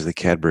think it was the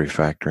Cadbury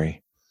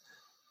factory.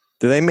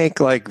 Do they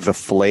make like the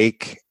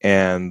Flake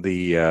and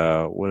the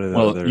what are the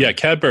other? Yeah,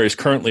 Cadbury is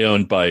currently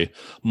owned by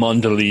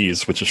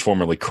Mondelez, which is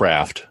formerly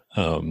Kraft.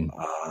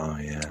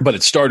 But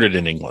it started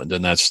in England,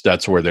 and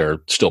that's where they're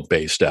still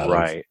based out of.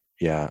 Right.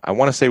 Yeah. I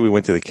want to say we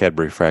went to the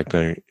Cadbury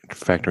factory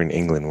in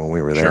England when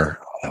we were there. Sure.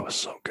 Oh, that was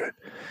so good.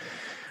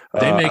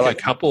 They make a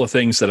couple of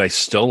things that I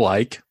still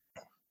like.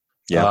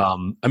 Yeah.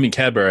 I mean,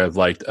 Cadbury I've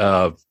liked.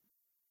 I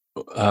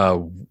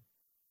want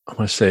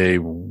to say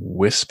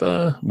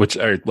Wispa, which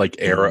are like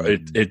Aero.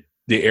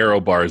 The Aero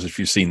bars, if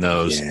you've seen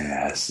those,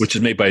 which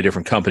is made by a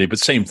different company, but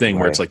same thing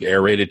where it's like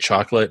aerated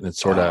chocolate and it's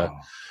sort of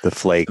the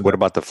Flake. What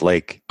about the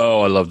Flake?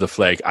 Oh, I love the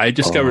Flake. I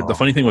discovered the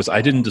funny thing was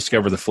I didn't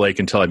discover the Flake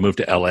until I moved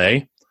to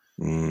LA.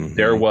 Mm-hmm.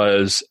 There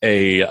was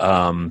a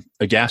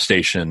gas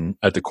station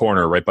at the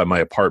corner right by my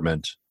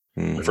apartment,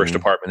 my first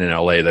apartment in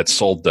LA that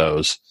sold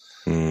those.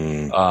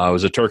 It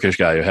was a Turkish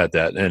guy who had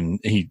that, and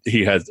he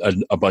had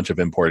a bunch of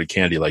imported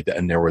candy like that,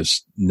 and there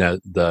was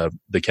the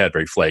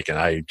Cadbury Flake, and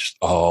I just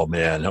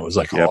that was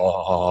like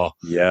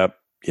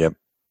Yep.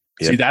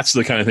 See, that's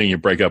the kind of thing you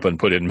break up and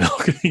put in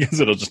milk because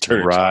it'll just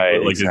turn right.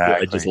 Like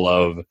exactly. I just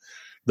love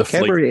the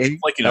Cadbury egg.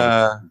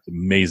 It's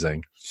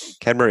amazing.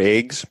 Cadbury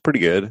eggs, pretty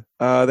good.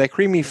 That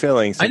creamy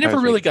filling. I never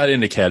really got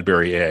into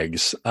Cadbury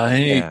eggs.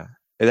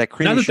 That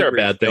creamy not that they're a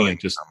bad thing.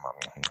 Just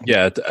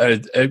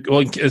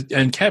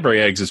and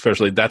Cadbury eggs,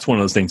 especially, that's one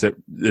of those things that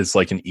is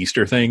like an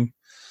Easter thing.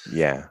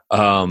 Yeah.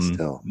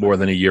 More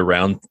than a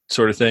year-round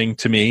sort of thing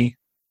to me.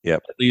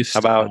 Yep. At least. How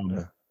about?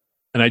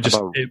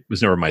 It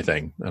was never my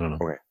thing. I don't know.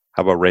 Okay.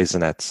 How about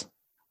Raisinets?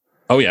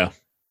 Oh yeah,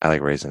 I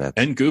like Raisinets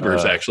and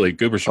Goobers. Actually,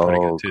 Goobers are pretty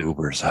good too.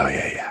 Goobers. Oh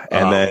yeah.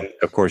 And then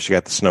of course you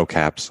got the Snow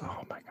Caps.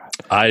 Oh my god.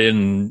 I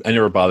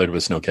never bothered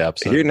with Snow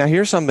Caps. So.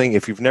 Here's something.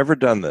 If you've never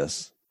done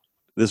this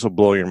will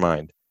blow your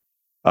mind.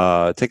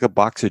 Take a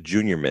box of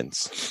Junior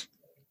Mints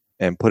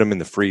and put them in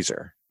the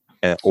freezer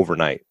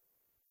overnight.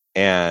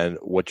 And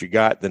what you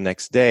got the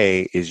next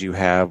day is you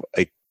have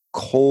a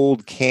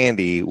cold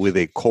candy with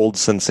a cold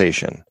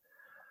sensation.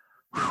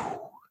 Whew.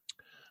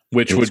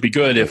 Which would be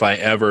good if I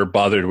ever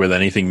bothered with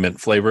anything mint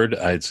flavored.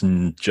 It's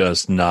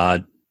just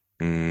not.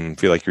 Feel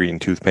like you're eating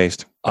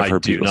toothpaste? I've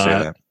heard people say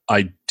that.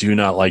 I do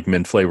not like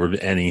mint flavored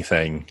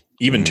anything,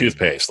 even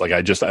toothpaste. Like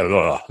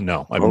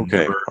no. All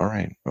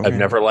right. Okay. I've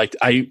never liked.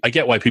 I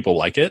get why people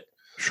like it.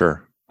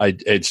 Sure.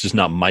 It's just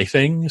not my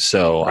thing.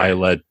 So I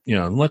let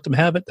them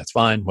have it. That's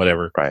fine.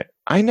 Whatever. Right.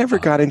 I never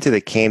got into the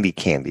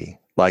candy,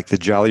 like the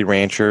Jolly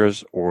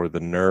Ranchers or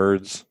the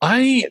Nerds.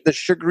 The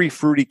sugary,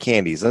 fruity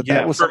candies.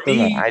 That was something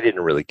that I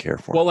didn't really care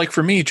for. Well, like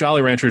for me,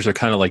 Jolly Ranchers are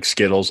kind of like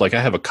Skittles. Like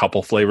I have a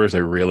couple flavors I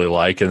really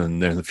like, and then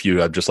there's a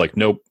few I'm just like,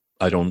 nope,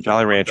 I don't.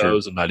 Jolly Rancher.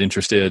 Those, I'm not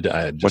interested.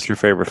 What's your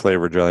favorite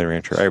flavor, Jolly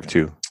Rancher? I have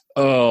two.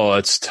 Oh,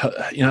 it's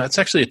it's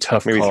actually a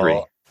tough Maybe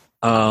call.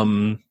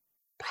 3.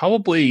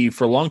 Probably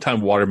for a long time,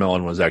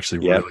 watermelon was actually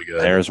really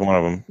good. There's one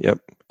of them.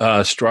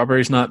 Yep.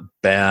 Strawberry's not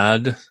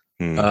bad.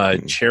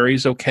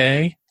 Cherry's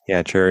okay.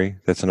 Yeah, cherry.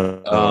 That's another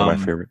one of my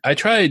favorite. I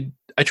tried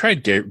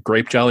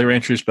grape Jolly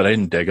Ranchers, but I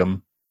didn't dig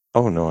them.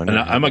 Oh no!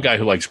 I'm a guy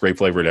who likes grape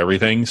flavored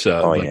everything,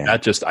 so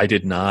I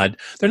did not.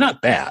 They're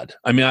not bad.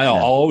 I mean, I'll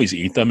always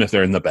eat them if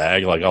they're in the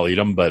bag. Like I'll eat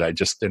them, but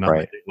they're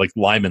not like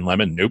lime and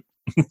lemon. Nope.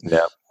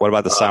 Yeah. What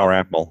about the sour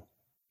apple?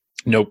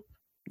 Nope.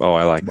 Oh,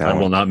 I like that. I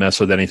will not mess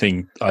with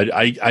anything.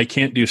 I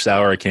can't do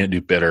sour. I can't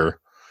do bitter.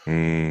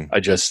 I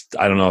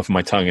don't know if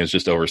my tongue is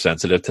just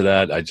oversensitive to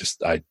that. I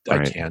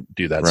can't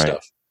do that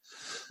stuff.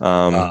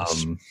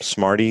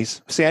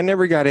 Smarties. See, I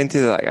never got into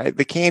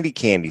the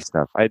candy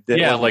stuff. I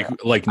like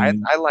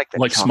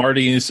like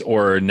Smarties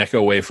or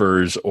Necco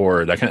wafers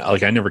or that kind of,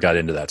 like I never got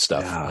into that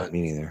stuff. Yeah,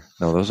 me neither.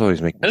 No, those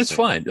always make me and it's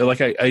fine.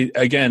 Like I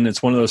again,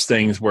 it's one of those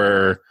things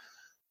where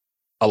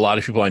a lot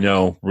of people I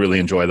know really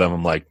enjoy them.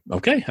 I'm like,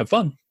 okay, have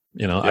fun.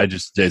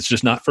 It's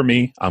just not for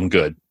me. I'm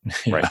good.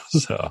 Right.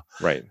 So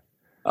right.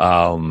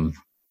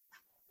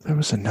 There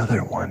was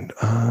another one.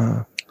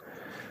 There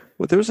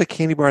was a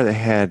candy bar that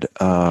had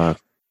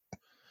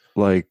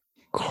like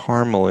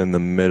caramel in the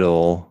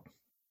middle.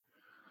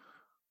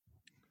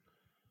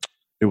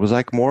 It was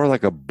like more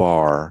like a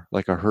bar,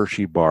 like a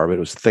Hershey bar, but it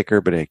was thicker.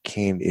 But it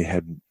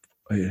had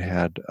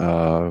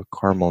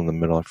caramel in the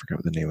middle. I forgot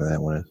what the name of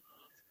that one is.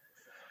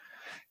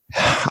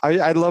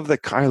 I love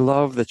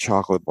the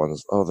chocolate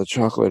ones. Oh, the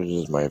chocolate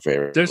is my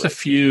favorite. There's a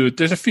few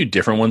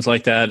different ones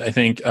like that. I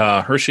think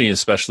Hershey,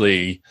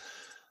 especially,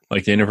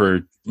 like they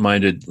never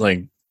minded.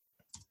 Like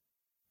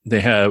they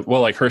have,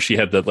 like Hershey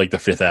had the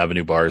Fifth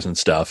Avenue bars and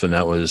stuff, and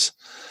that was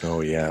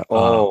 $1,000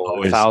 bar,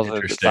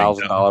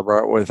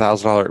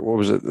 $1,000. What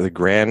was it? The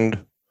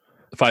grand.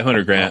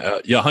 500 grand.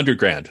 100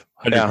 grand.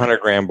 100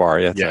 grand bar.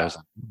 Yeah.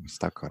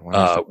 Stuck on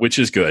which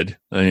is good.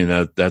 I mean,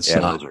 that's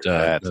not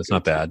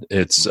bad.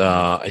 It's,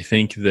 I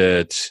think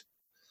that,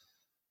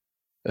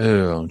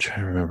 I'm trying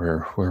to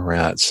remember where we're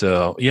at.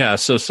 So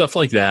stuff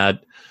like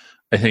that.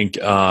 I think,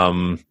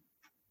 the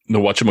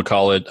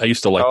whatchamacallit, I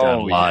used to like that a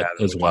lot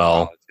as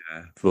well.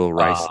 A little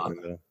rice in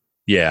the middle.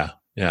 Yeah.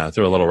 Yeah,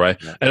 throw a little rice,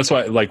 and that's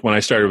why, like, when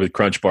I started with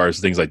Crunch bars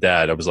and things like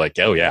that, I was like,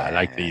 "Oh yeah, I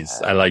like these.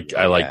 I like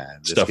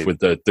stuff with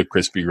the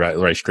crispy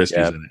Rice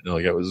Krispies in it."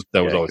 Like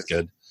that was always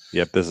good.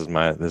 Yep, this is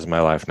my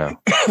life now.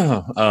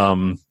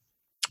 Well,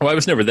 I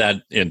was never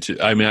that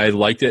into. I mean, I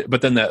liked it,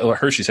 but then that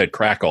Hershey's had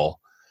Crackle,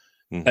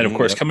 and of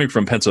course, coming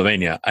from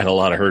Pennsylvania, I had a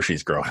lot of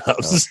Hershey's growing up.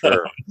 Oh,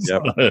 sure.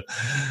 Yep.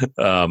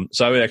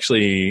 So I would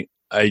actually,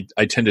 I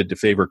tended to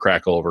favor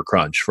Crackle over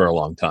Crunch for a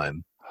long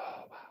time.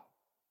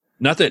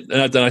 Not that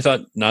I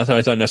thought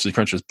Nestle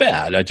Crunch was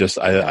bad. I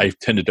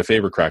tended to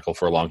favor Crackle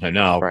for a long time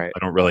now. Right. I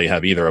don't really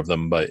have either of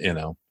them, but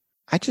I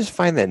just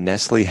find that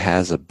Nestle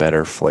has a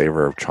better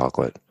flavor of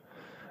chocolate.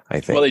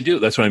 I think. Well, they do.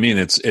 That's what I mean.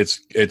 It's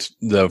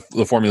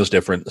the formula's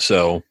different,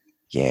 so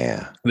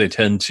yeah, they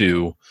tend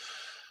to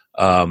do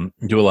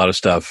a lot of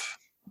stuff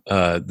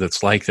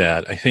that's like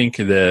that. I think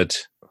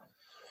that.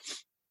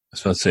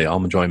 So let's say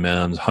Almond Joy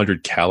Man's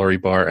 100-calorie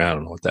bar. I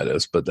don't know what that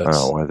is, but that's. I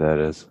don't know what that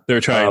is. They're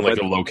trying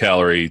a low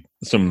calorie,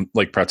 some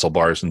like pretzel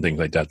bars and things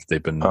like that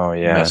they've been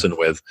messing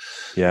with.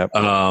 Yeah.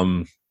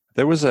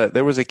 There was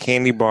a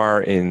candy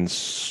bar in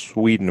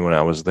Sweden when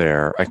I was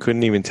there. I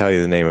couldn't even tell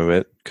you the name of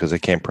it because I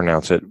can't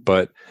pronounce it.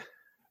 But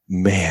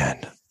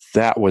man,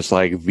 that was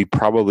like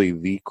probably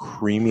the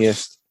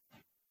creamiest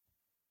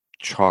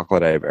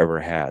chocolate I've ever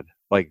had.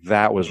 Like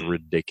that was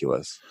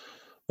ridiculous.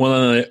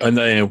 Well,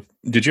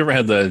 did you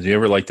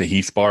ever like the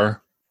Heath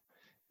bar?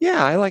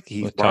 Yeah, I like the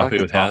Heath bar.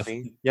 Toffee with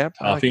toffee. Yep.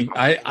 Toffee.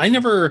 I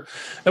never,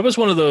 that was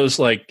one of those,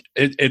 like,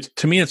 it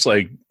to me, it's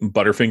like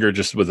Butterfinger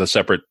just with a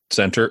separate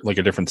center, like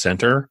a different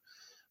center.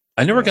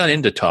 I never got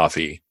into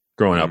toffee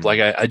growing up. Like,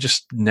 I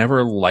just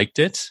never liked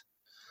it.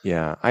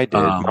 Yeah, I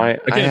did.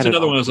 It's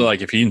another one that's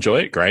like, if you enjoy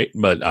it, great.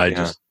 But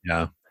Rolos.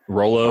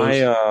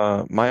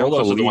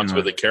 Rolos are the ones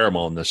with the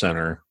caramel in the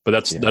center. But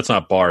that's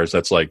not bars.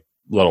 That's like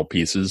little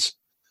pieces.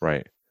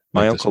 Right.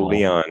 My Uncle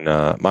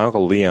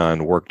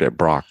Leon worked at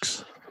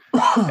Brock's.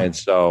 And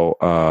so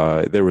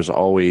there was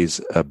always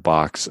a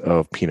box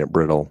of peanut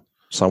brittle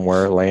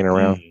somewhere laying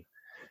around.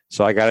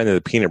 So I got into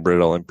the peanut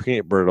brittle, and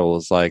peanut brittle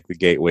is like the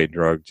gateway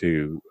drug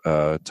to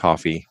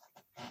toffee.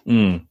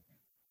 Oh,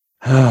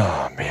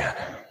 man.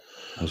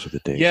 Those are the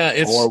days. Yeah,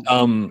 it's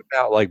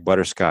about like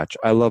butterscotch.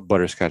 I love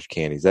butterscotch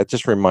candies. That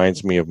just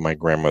reminds me of my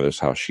grandmother's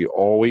house. She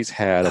always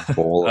had a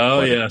bowl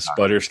of yes,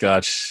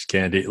 butterscotch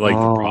candy, like the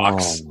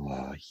rocks.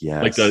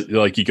 Yes.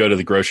 Like you go to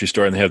the grocery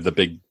store and they have the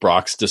big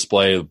Brock's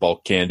display of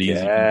bulk candies.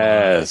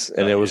 Yes.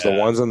 And it was the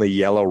ones on the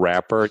yellow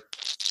wrapper.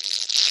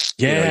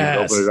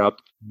 Yes. You open it up.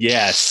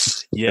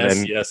 Yes.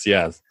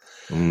 Yes.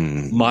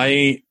 Mm.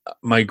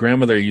 My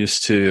grandmother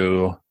used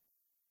to,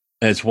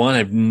 and it's one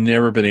I've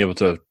never been able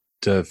to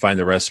find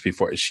the recipe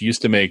for. She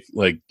used to make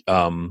like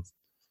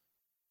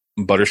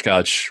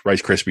butterscotch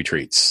Rice Krispie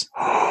treats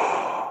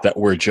that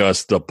were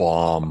just the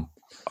bomb.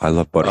 I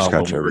love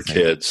butterscotch. When we were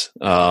kids.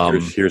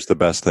 Here's the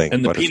best thing.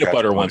 And the peanut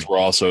butter ones were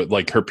also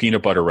like her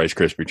peanut butter Rice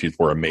Krispie treats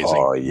were amazing.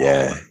 Oh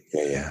yeah.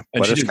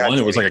 And she did one.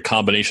 It was like a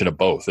combination of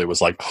both. It was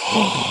like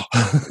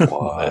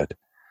what?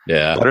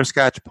 Yeah.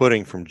 Butterscotch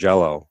pudding from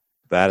Jell-O.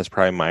 That is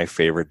probably my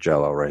favorite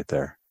Jell-O right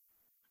there.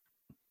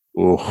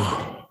 Ooh.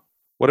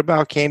 What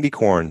about candy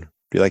corn?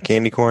 Do you like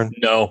candy corn?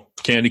 No,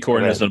 candy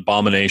corn is an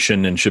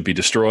abomination and should be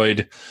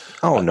destroyed.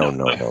 Oh no.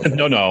 No.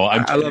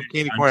 I love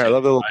candy corn. I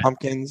love the little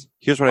pumpkins.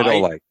 Here's what I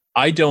don't like.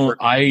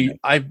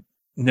 I've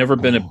never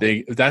been a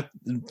big that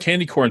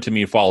candy corn to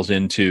me falls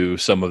into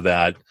some of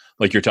that,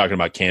 like you're talking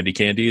about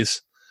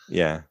candies.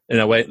 Yeah. In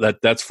a way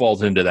that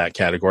falls into that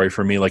category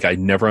for me. Like I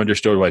never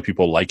understood why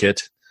people like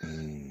it.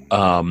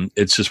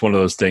 It's just one of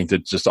those things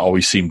that just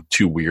always seemed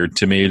too weird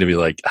to me to be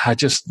like, I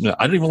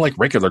don't even like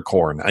regular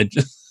corn. I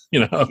just,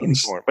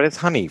 corn, but it's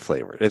honey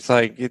flavored. It's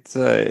like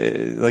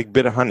like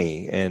bit of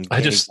honey and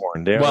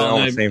corn.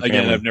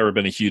 I've never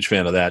been a huge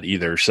fan of that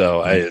either.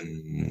 So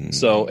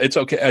so it's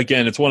okay.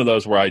 Again, it's one of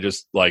those where I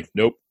just like,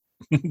 nope.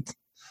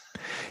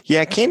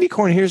 Yeah, candy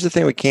corn. Here's the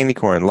thing with candy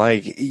corn.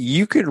 Like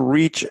you could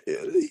reach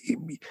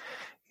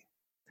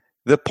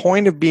the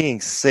point of being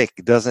sick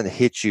doesn't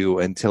hit you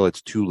until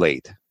it's too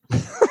late.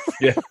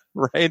 Yeah.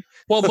 Right.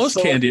 Well, most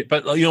candy,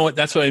 but you know what?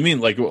 That's what I mean.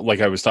 Like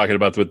I was talking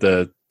about with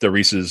the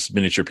Reese's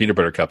miniature peanut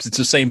butter cups. It's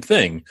the same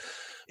thing.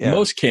 Yeah.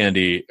 Most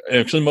candy,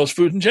 actually, most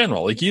food in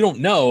general, like you don't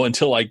know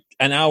until like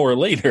an hour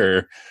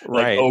later.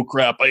 Right. Like, oh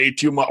crap! I ate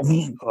too much.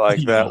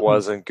 Like that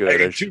wasn't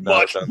good. I ate too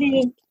much.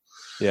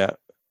 Yeah.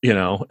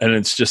 And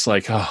it's just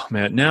like, oh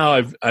man.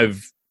 Now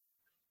I've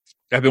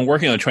been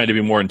working on trying to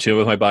be more in tune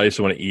with my body.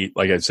 So when I eat,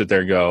 like I'd sit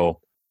there and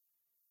go,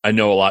 I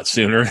know a lot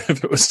sooner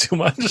if it was too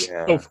much.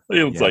 Yeah. Hopefully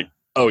it's like,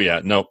 oh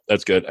yeah, no,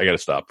 that's good. I got to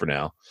stop for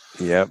now.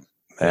 Yep,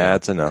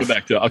 that's enough.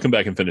 I'll come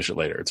back and finish it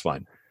later. It's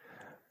fine.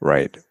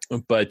 Right.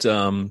 But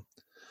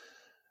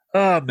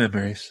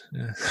memories.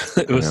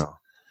 It was.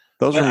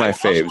 Those are my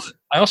faves.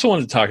 I also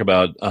wanted to talk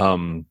about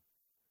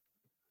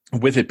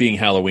with it being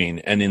Halloween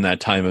and in that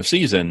time of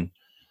season.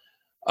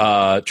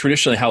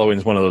 Traditionally, Halloween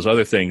is one of those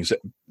other things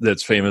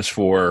that's famous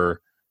for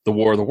the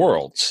War of the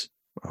Worlds.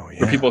 Oh yeah.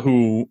 For people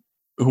who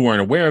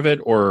aren't aware of it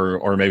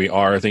or maybe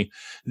are, I think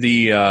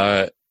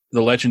the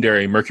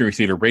legendary Mercury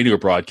Theater radio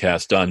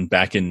broadcast done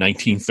back in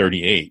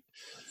 1938.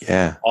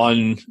 Yeah.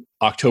 On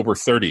October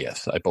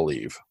 30th, I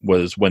believe,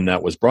 was when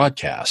that was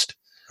broadcast.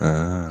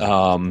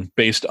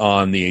 Based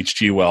on the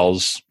H.G.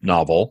 Wells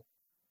novel.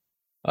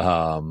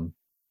 And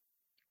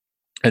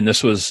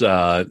this was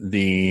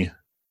the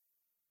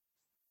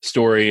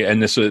story,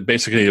 and this was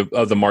basically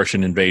of the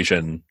Martian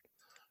invasion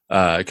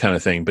kind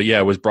of thing. But yeah,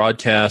 it was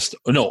broadcast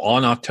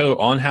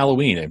on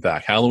Halloween, in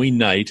fact, Halloween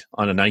night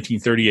on a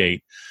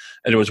 1938.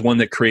 And it was one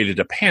that created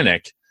a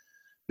panic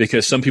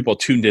because some people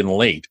tuned in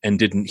late and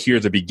didn't hear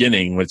the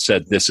beginning when it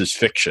said this is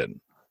fiction.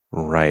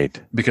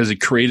 Right. Because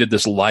it created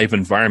this live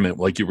environment,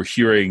 like you were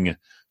hearing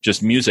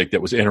just music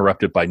that was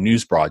interrupted by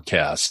news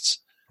broadcasts.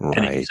 Right.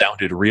 And it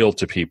sounded real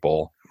to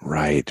people.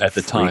 Right. At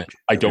the time.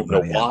 I don't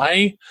know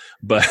why,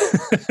 but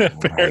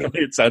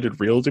apparently it sounded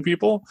real to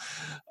people.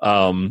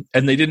 And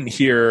they didn't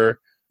hear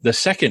the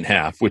second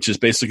half, which is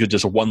basically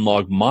just a one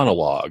log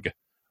monologue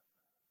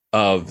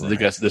of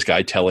this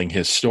guy telling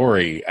his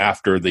story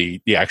after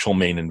the actual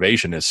main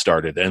invasion has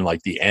started, and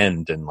like the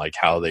end and like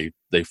how they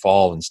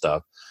fall and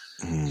stuff.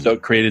 So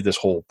it created this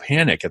whole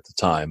panic at the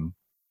time.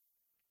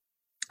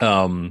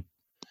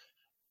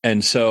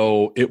 And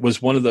so it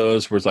was one of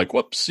those where it's like,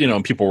 whoops,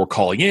 and people were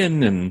calling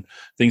in and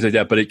things like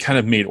that, but it kind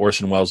of made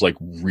Orson Welles like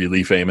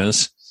really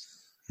famous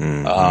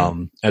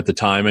at the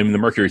time. I mean, the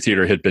Mercury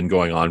Theater had been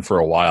going on for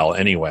a while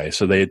anyway,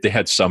 so they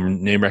had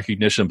some name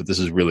recognition, but this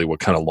is really what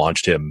kind of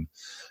launched him.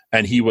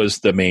 And he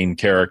was the main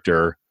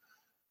character,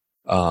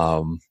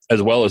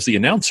 as well as the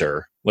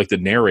announcer, like the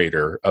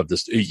narrator of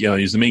this.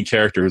 He's the main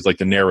character who's like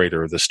the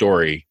narrator of the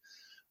story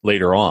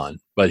later on,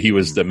 but he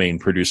was the main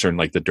producer and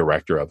like the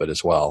director of it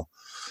as well.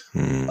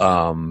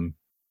 And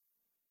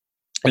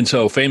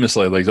so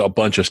famously, like a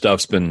bunch of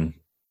stuff's been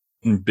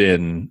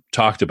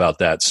talked about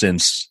that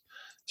since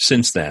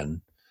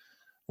then,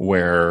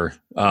 where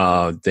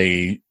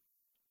they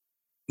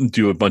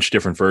do a bunch of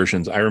different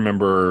versions. I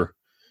remember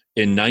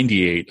in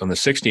 '98 on the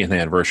 60th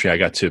anniversary, I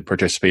got to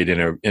participate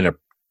in a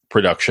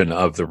production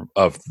of the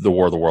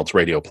War of the Worlds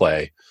radio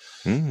play.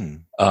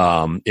 When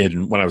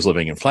I was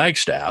living in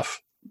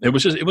Flagstaff. It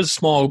was a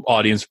small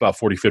audience, about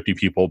 40, 50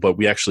 people, but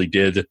we actually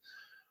did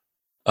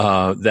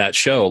that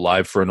show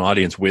live for an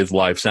audience with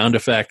live sound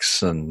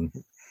effects and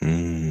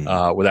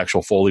with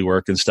actual Foley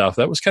work and stuff.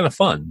 That was kind of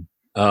fun.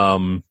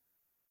 I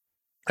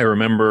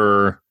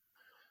remember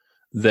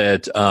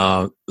that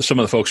some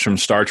of the folks from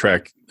Star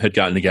Trek had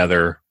gotten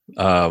together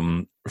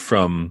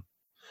from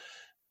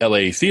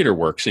LA Theater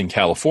Works in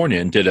California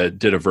and did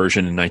a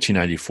version in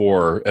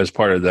 1994 as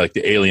part of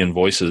the Alien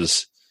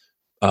Voices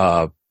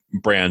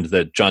brand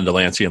that John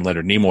Delancey and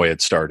Leonard Nimoy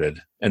had started,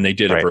 and they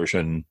did a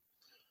version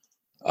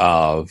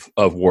of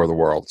War of the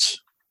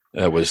Worlds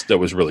that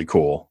was really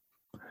cool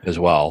as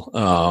well.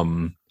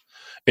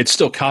 It's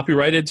still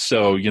copyrighted,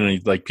 so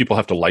like people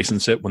have to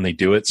license it when they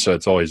do it, so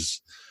it's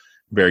always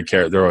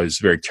they're always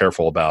very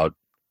careful about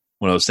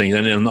one of those things.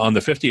 And then on the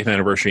 50th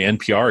anniversary,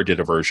 NPR did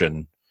a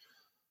version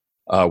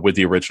with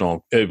the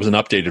original. It was an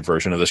updated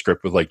version of the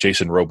script with like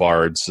Jason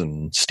Robards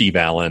and Steve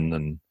Allen,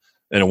 and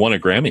it won a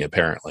Grammy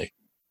apparently.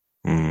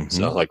 Mm-hmm.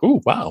 So like, ooh,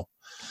 wow.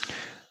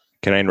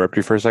 Can I interrupt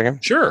you for a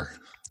second? Sure.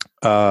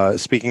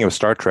 Speaking of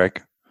Star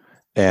Trek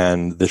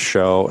and the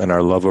show and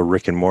our love of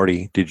Rick and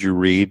Morty, did you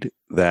read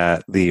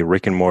that the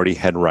Rick and Morty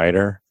head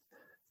writer,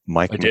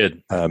 Mike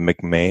McMahon?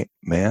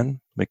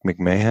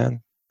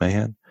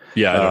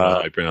 Yeah, I don't know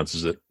how he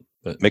pronounces it.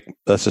 But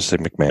let's just say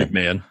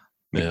McMahon.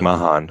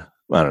 McMahon.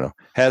 I don't know.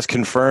 Has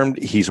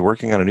confirmed he's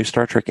working on a new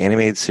Star Trek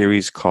animated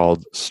series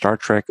called Star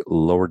Trek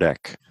Lower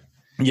Deck.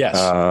 Yes.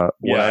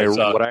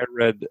 What I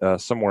read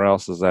somewhere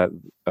else is that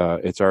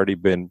it's already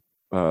been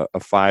a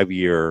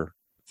 5-year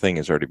thing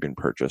has already been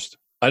purchased.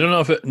 I don't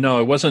know if it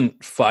wasn't.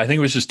 I think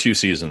it was just 2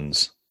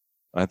 seasons.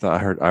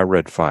 I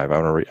read 5. I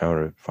want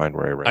to find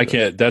where I read. I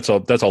can't. That's a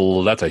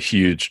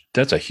huge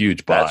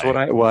buy. That's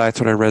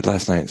what I read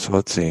last night. So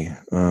let's see.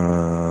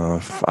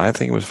 I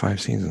think it was 5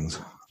 seasons,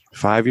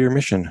 5-year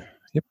mission.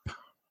 Yep.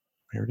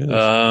 Here it is.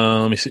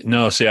 Let me see.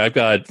 No, see, I've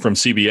got from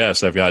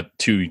CBS. I've got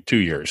 2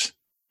 years.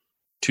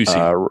 2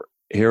 seasons.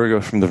 Here we go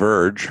from The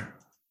Verge.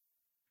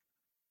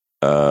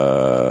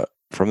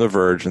 From The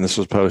Verge, and this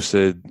was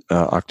posted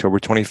October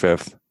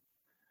 25th.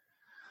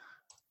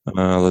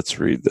 Let's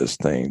read this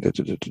thing.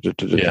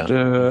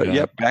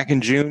 Yep. Back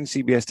in June,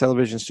 CBS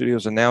Television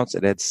Studios announced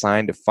it had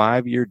signed a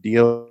 5-year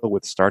deal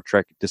with Star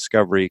Trek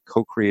Discovery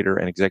co-creator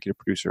and executive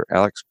producer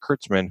Alex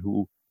Kurtzman,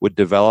 who would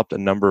develop a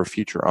number of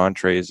future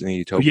entrees in the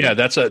Utopia. Yeah,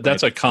 that's a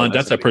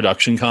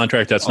production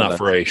contract. That's not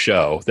for a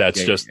show.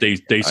 That's just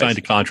they signed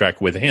a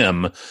contract with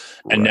him,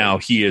 and now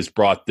he has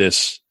brought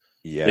this.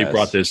 Yes. They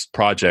brought this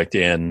project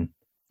in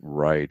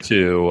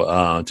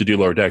to do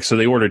Lower Deck. So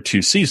they ordered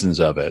 2 seasons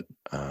of it.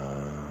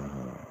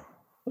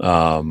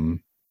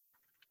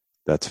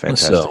 That's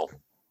fantastic. So,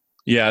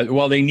 yeah,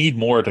 well, they need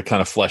more to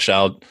kind of flesh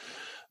out.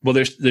 Well,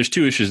 there's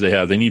 2 issues they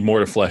have. They need more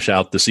to flesh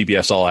out the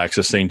CBS All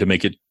Access thing to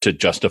make it to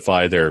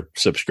justify their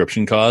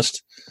subscription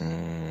cost.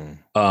 And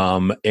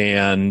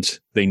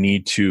they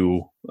need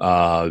to.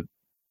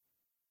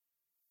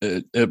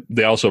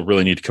 They also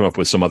really need to come up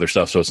with some other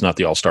stuff, so it's not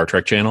the All Star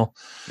Trek channel.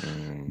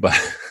 But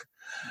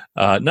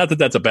not that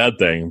that's a bad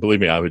thing. Believe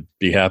me, I would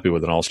be happy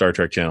with an All Star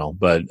Trek channel.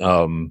 But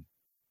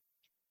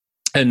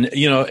and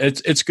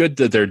it's good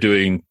that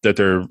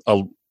they're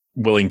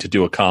willing to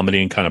do a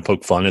comedy and kind of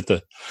poke fun at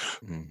the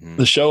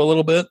show a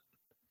little bit.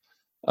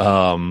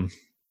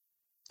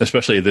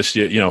 Especially this,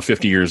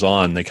 50 years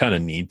on, they kind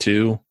of need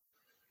to,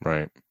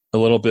 a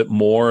little bit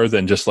more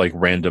than just like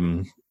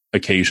random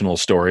occasional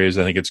stories.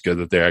 I think it's good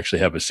that they actually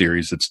have a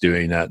series that's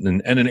doing that,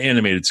 and an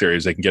animated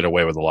series. They can get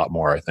away with a lot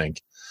more. I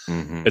think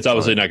it's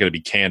obviously not going to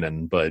be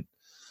canon, but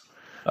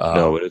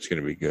no, but it's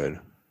going to be good.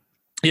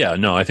 Yeah,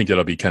 no, I think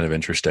that'll be kind of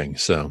interesting.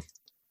 So,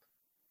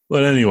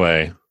 but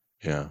anyway,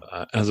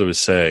 as I was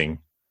saying,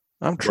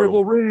 I'm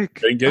Tribble Rick.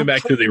 Getting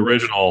back to the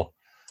original,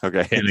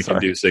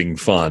 panic-inducing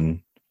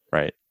fun,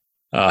 right?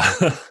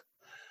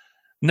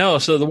 No,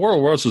 so the War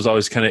of Worlds was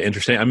always kind of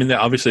interesting. I mean,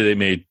 obviously they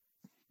made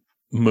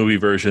movie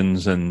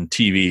versions and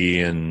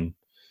TV and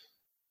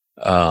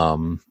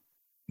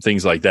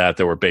things like that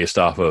were based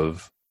off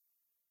of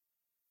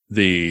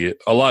a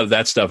lot of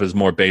that stuff is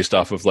more based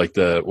off of like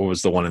what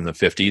was the one in the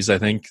 50s, I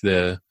think,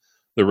 the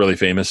really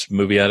famous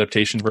movie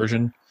adaptation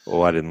version.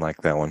 Oh, I didn't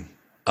like that one.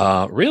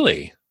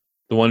 Really?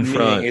 The one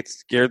from it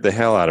scared the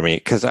hell out of me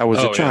because I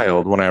was a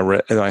child when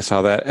I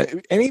saw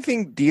that.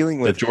 Anything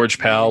dealing with the George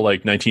Pal, like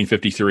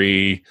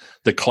 1953,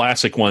 the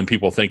classic one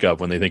people think of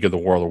when they think of the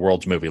War of the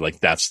Worlds movie, like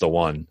that's the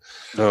one.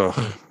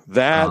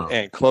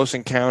 And Close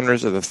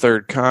Encounters of the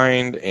Third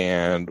Kind,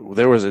 and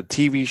there was a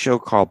TV show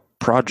called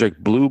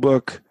Project Blue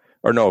Book,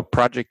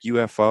 Project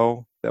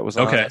UFO that was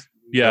on. Okay.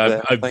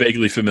 Yeah, I'm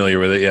vaguely familiar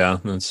with it. Yeah.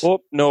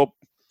 Nope.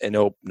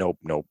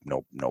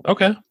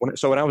 Okay.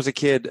 So when I was a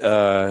kid,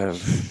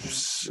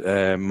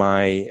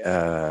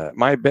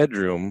 my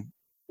bedroom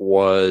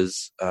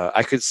was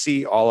I could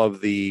see all of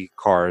the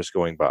cars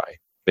going by,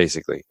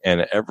 basically,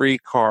 and every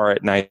car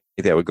at night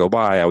that would go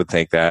by, I would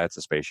think that's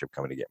a spaceship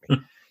coming to get me.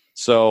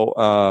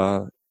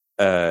 So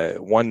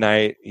one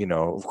night,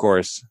 of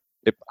course,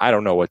 I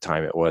don't know what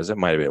time it was. It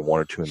might have been 1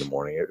 or 2 in the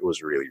morning. It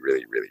was really,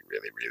 really, really,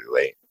 really, really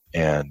late.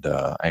 And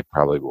I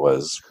probably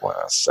was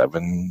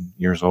 7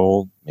 years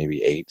old,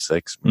 maybe 8,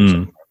 6.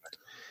 And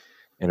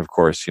of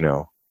course,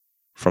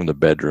 from the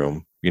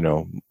bedroom,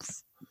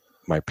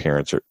 my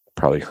parents are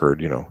probably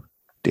heard,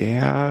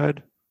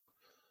 Dad,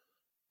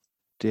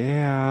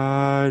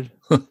 Dad.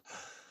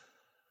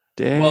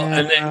 Dad. Well,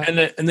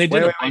 and they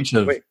did a bunch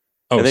of. Wait.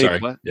 Oh, and sorry.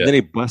 And then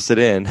he busted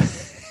in.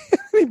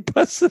 He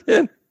busted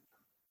in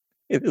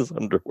his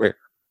underwear.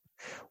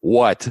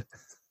 What?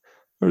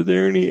 Are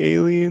there any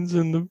aliens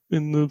in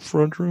the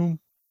front room?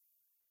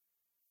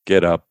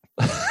 Get up.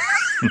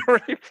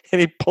 Right?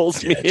 And he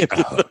pulls me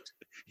into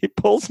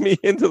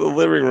the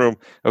living room.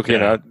 Okay,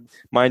 now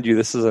mind you,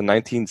 this is a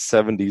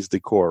 1970s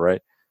decor,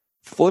 right?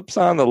 Flips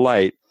on the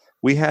light.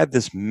 We had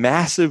this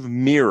massive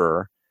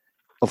mirror,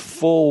 a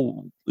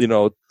full,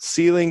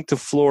 ceiling to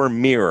floor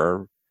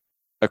mirror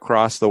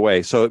across the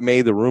way. So it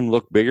made the room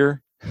look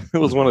bigger. It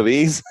was one of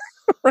these.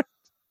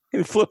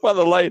 And flip on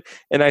the light,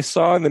 and I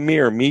saw in the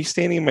mirror me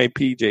standing in my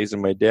PJs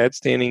and my dad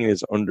standing in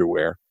his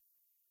underwear.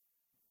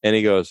 And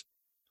he goes,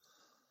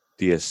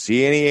 "Do you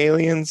see any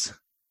aliens?"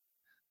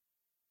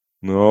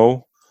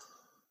 "No."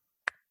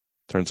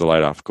 Turns the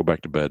light off. Go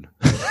back to bed.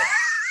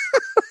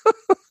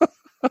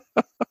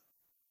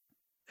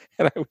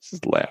 And I was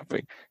just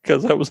laughing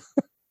because I was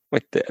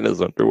my dad in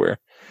his underwear.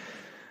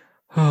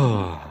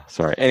 Oh,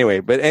 sorry.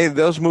 Anyway, but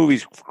those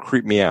movies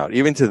creep me out.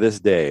 Even to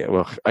this day,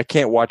 well, I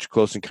can't watch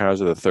Close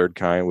Encounters of the Third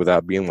Kind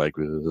without being like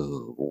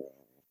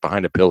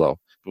behind a pillow.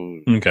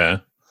 Okay.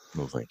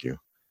 No, thank you.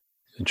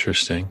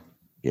 Interesting.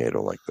 Yeah, I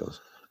don't like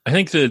those. I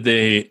think that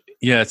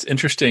it's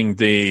interesting.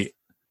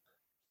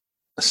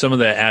 Some of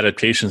the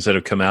adaptations that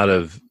have come out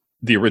of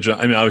the original.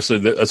 I mean, obviously,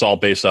 that's all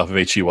based off of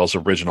H.G. Wells'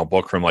 original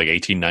book from like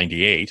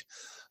 1898.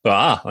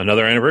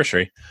 Another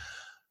anniversary.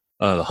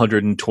 The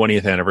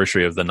 120th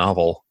anniversary of the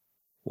novel.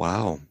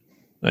 Wow.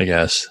 I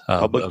guess.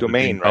 Public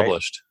domain, right?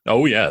 Published.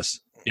 Oh, yes.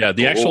 Yeah,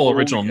 the actual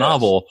original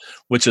novel,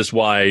 which is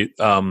why,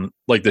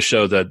 like the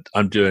show that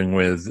I'm doing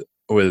with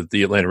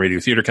the Atlanta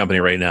Radio Theater Company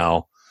right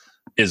now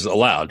is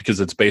allowed because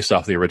it's based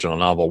off the original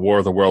novel, War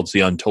of the Worlds, The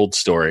Untold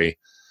Story.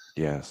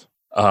 Yes.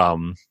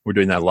 We're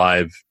doing that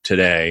live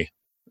today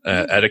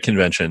at a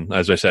convention,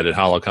 as I said, at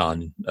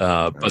HoloCon.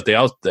 But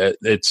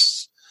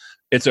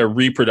it's a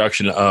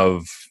reproduction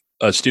of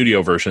a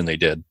studio version they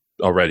did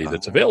already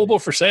that's available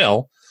for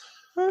sale.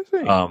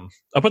 I'll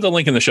put the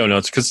link in the show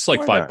notes because it's like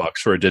 $5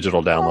 for a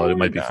digital download. It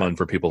might be fun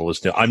for people to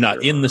listen to. I'm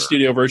not in the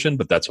studio version,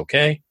 but that's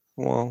okay.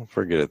 Well,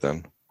 forget it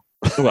then.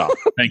 Well,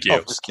 thank you.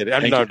 I'm just kidding.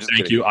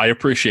 Thank you. I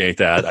appreciate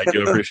that. I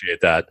do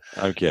appreciate that.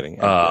 I'm kidding.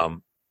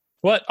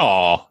 What?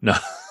 Oh, no.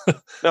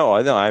 No.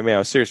 I mean, I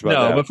was serious about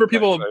that. No, but for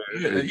people,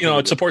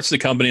 it supports the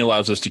company,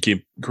 allows us to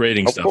keep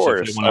creating stuff.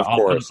 Course, so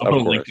I'll put a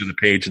link to the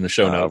page in the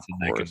show notes, and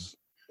they can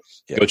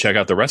go check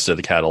out the rest of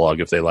the catalog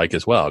if they like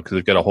as well, because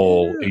they've got a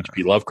whole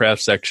H.P.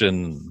 Lovecraft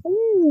section,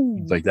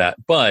 things like that.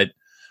 But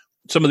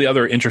some of the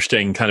other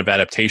interesting kind of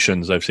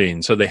adaptations I've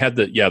seen. So they had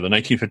the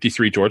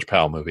 1953 George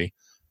Powell movie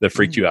that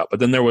freaked you out, but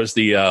then there was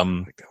the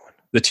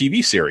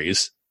TV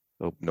series.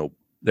 Nope.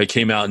 That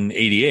came out in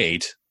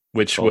 '88,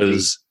 which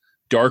was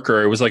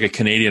darker. It was like a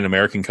Canadian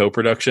American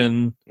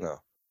co-production. No,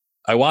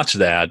 I watched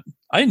that.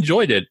 I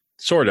enjoyed it.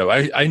 Sort of.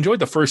 I enjoyed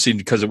the first season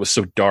because it was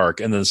so dark,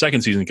 and then the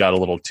second season got a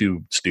little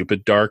too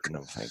stupid dark.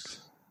 No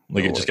thanks.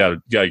 It just got a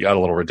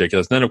little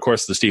ridiculous. And then, of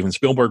course, the Steven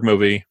Spielberg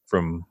movie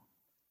from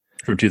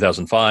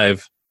 2005.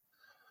 Is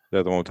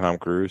that the one with Tom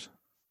Cruise?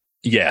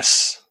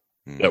 Yes,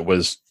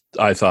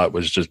 I thought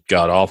was just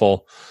god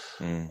awful.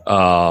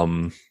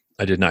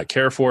 I did not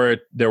care for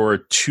it. There were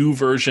two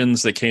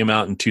versions that came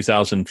out in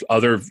 2000.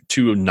 Other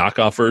two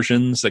knockoff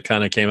versions that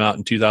kind of came out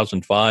in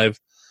 2005.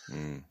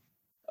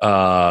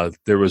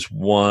 There was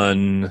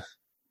one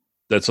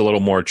that's a little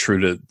more true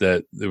to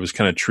that. It was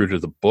kind of true to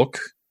the book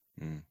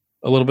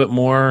a little bit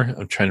more.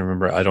 I'm trying to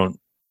remember. I don't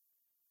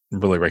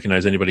really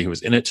recognize anybody who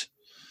was in it.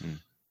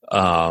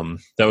 That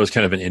was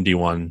kind of an indie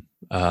one.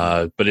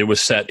 But it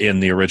was set in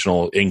the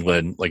original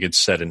England, like it's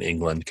set in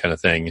England kind of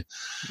thing.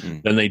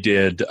 Then they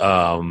did,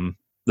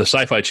 the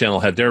Sci-Fi Channel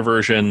had their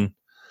version,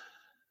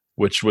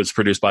 which was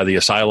produced by the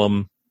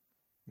Asylum.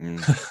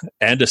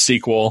 And a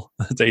sequel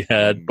they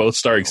had, both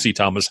starring C.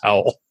 Thomas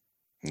Howell.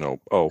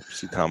 Nope. Oh,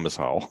 C. Thomas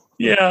Howell.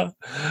 Yeah.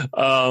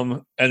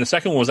 And the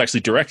second one was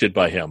actually directed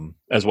by him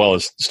as well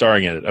as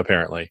starring in it,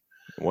 apparently.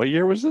 What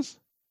year was this?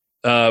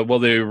 Well,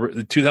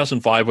 the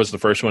 2005 was the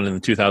first one, and the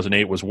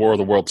 2008 was War of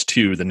the Worlds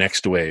 2, The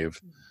Next Wave.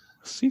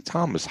 C.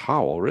 Thomas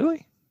Howell,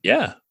 really?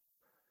 Yeah.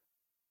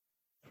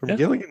 From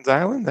Gilligan's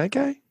Island, that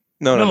guy?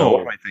 No.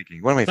 What am I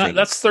thinking?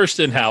 That's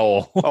Thurston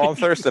Howell. Oh, I'm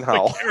Thurston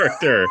Howell.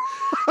 Character.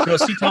 No,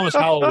 C. Thomas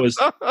Howell was.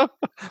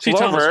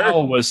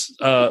 Howell was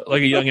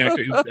like a young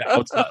actor.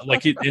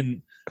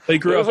 They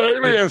grew up.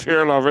 Aliens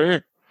here,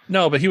 lovey.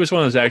 No, but he was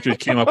one of those actors who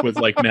came up with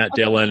like Matt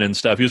Dillon and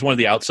stuff. He was one of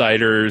the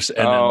Outsiders.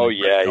 And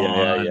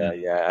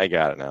yeah. I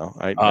got it now.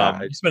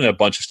 He's been in a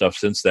bunch of stuff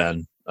since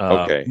then.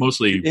 Okay.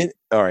 Mostly.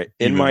 All right.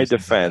 In my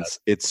defense,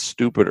 it's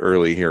stupid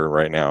early here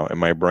right now, and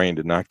my brain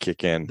did not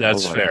kick in.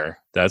 That's fair.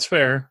 That's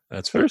fair.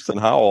 Thurston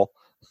Howell.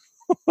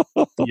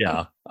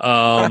 Yeah.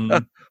 There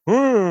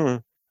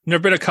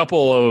have been a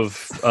couple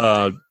of.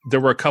 There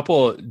were a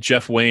couple.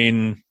 Jeff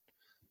Wayne,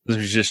 the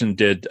musician,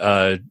 did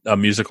a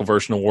musical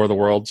version of War of the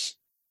Worlds.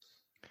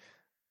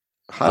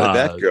 How did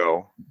that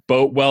go?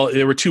 Well,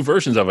 there were two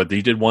versions of it.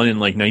 They did one in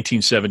like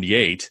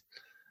 1978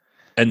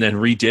 and then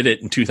redid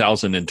it in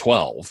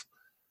 2012.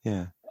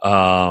 Yeah.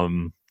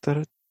 Boom,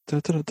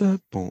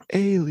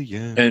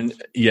 alien. And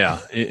yeah.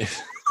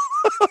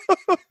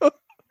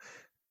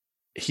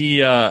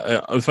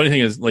 The funny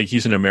thing is, like,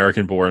 he's an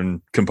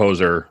American-born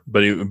composer,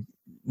 but he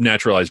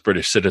naturalized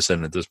British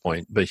citizen at this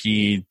point. But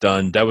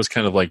that was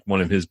kind of like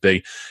one of his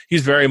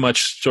he's very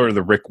much sort of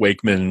the Rick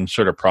Wakeman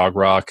sort of prog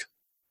rock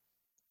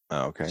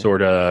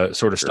sort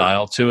of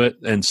style to it.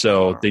 And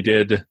so they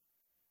did a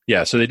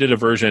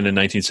version in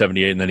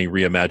 1978 and then he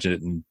reimagined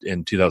it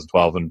in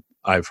 2012. And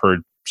I've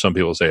heard some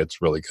people say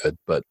it's really good,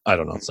 but I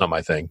don't know. It's not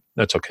my thing.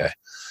 That's okay.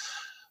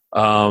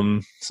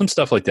 Some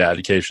stuff like that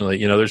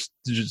occasionally, there's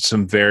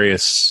some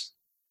various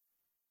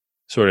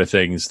sort of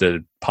things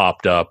that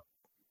popped up,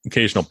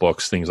 occasional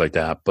books, things like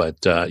that. But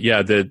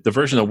the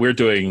version that we're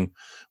doing,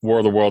 War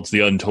of the Worlds,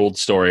 The Untold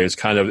Story, is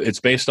it's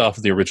based off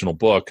of the original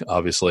book,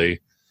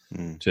 obviously,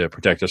 to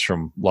protect us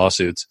from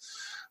lawsuits.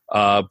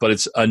 But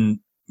it's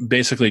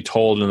basically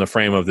told in the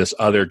frame of this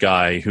other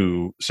guy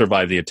who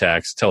survived the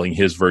attacks, telling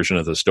his version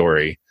of the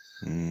story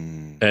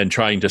and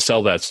trying to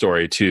sell that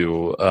story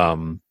to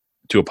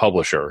a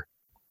publisher.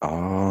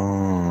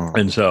 Oh.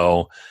 And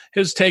so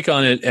his take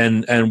on it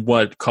and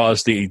what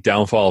caused the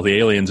downfall of the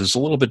aliens is a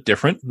little bit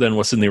different than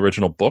what's in the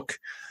original book.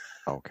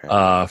 Okay.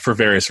 For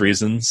various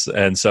reasons.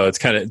 And so it's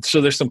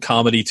there's some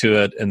comedy to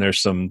it and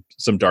there's some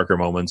darker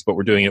moments, but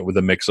we're doing it with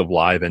a mix of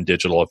live and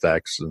digital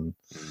effects. And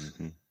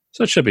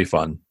so it should be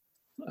fun.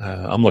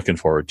 I'm looking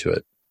forward to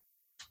it.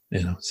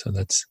 So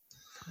that's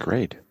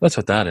great. That's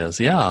what that is.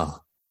 Yeah.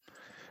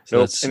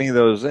 So any of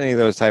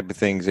those type of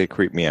things, they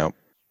creep me out.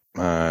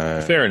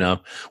 Fair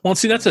enough. Well,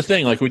 see, that's the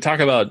thing. Like we talk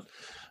about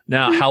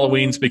now,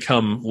 Halloween's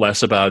become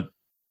less about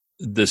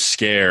the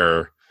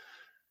scare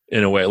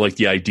in a way, like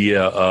the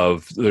idea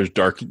of there's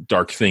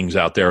dark things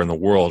out there in the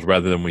world,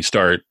 rather than we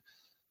start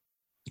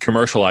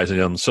commercializing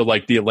them. So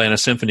like the Atlanta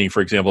Symphony,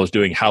 for example, is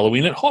doing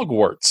Halloween at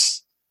Hogwarts.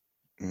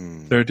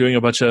 They're doing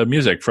a bunch of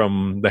music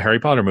from the Harry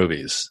Potter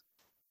movies.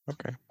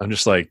 Okay. I'm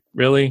just like,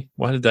 really?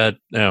 Why did that?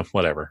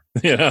 Whatever.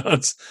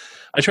 That's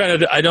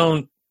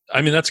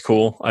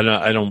cool.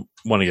 I don't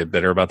want to get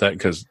bitter about that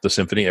because the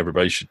symphony,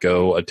 everybody should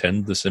go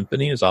attend the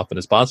symphony as often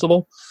as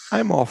possible.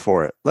 I'm all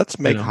for it. Let's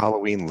make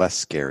Halloween less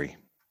scary.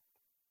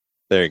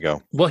 There you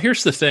go. Well,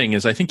 here's the thing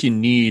is I think you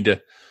need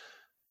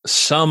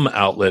some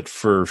outlet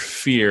for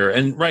fear.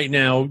 And right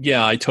now,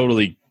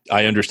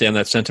 I understand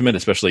that sentiment,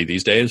 especially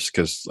these days,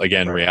 because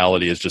again,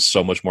 reality is just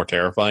so much more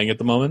terrifying at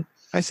the moment.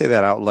 I say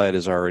that outlet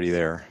is already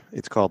there.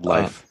 It's called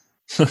life.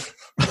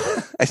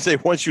 I say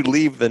once you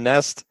leave the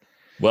nest.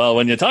 Well,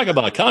 when you talk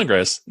about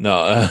Congress,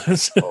 no.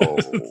 That's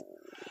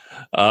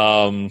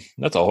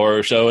a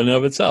horror show in and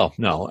of itself.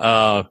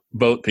 No.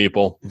 Vote,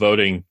 people.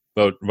 Voting.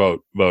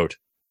 Vote.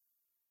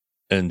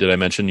 And did I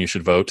mention you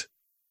should vote?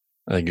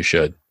 I think you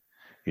should.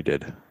 You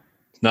did.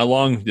 It's not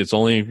long. It's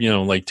only,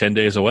 like 10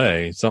 days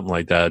away, something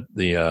like that.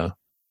 The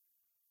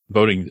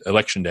voting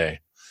election day.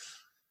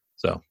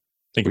 So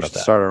think about that.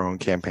 Start our own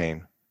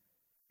campaign.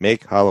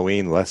 Make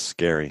Halloween less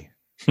scary.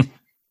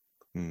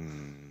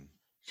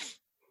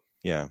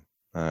 Yeah.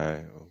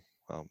 I'm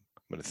going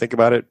to think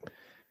about it,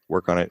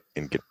 work on it,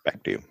 and get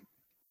back to you.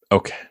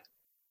 Okay.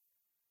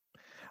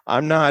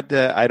 I'm not.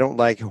 I don't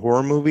like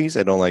horror movies.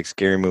 I don't like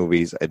scary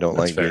movies. I don't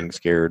like being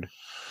scared.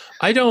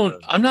 I'm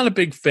not a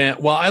big fan.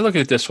 Well, I look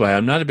at it this way.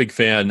 I'm not a big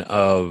fan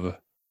of,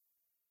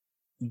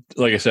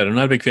 like I said, I'm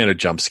not a big fan of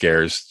jump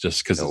scares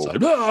just because it's like,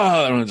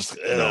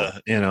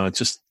 it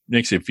just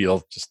makes you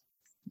feel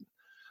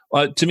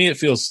to me,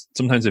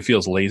 sometimes it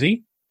feels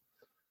lazy.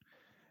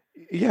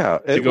 Yeah.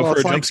 To go for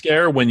a jump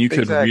scare when you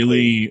could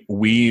really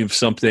weave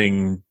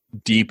something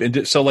deep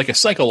into, so like a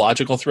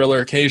psychological thriller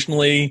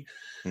occasionally,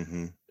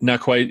 not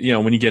quite,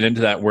 when you get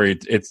into that where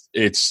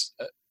it's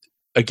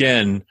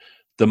again,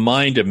 the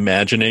mind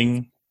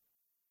imagining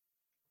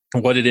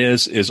what it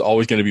is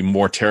always going to be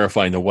more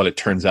terrifying than what it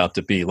turns out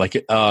to be.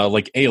 Like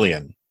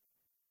Alien.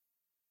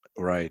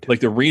 Right. Like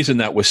the reason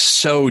that was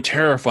so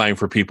terrifying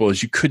for people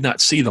is you could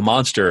not see the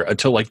monster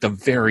until like the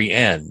very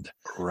end.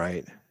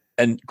 Right.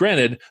 And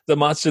granted, the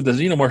monster, the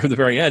xenomorph at the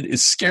very end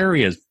is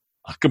scary as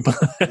fuck.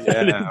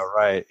 Yeah,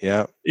 right.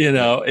 Yeah.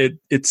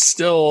 It's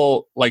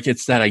still like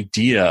it's that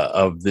idea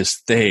of this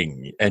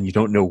thing and you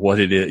don't know what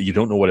it is. You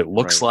don't know what it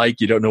looks like.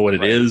 You don't know what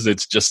it is.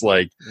 It's just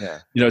like,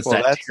 it's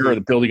that terror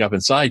building up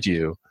inside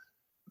you.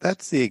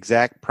 That's the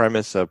exact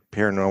premise of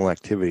Paranormal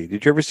Activity.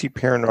 Did you ever see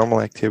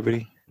Paranormal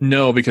Activity?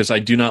 No, because I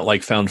do not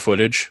like found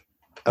footage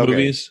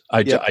movies.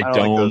 I don't.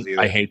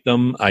 I hate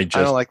them. I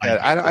don't like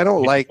that. I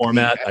don't like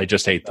format. I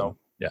just hate them.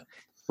 Yeah.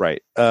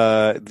 Right.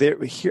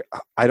 Here.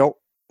 I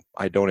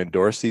don't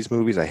endorse these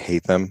movies. I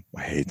hate them.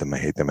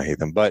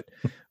 But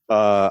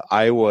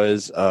I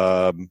was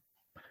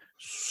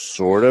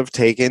sort of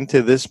taken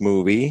to this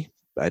movie.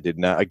 I did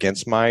not,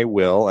 against my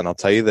will, and I'll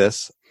tell you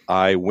this.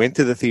 I went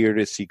to the theater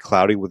to see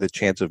Cloudy with a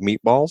Chance of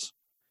Meatballs.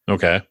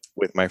 Okay.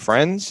 With my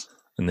friends.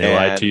 And they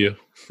lied to you.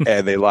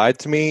 And they lied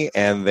to me,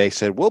 and they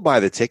said, we'll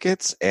buy the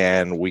tickets.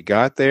 And we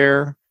got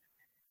there,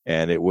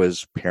 and it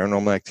was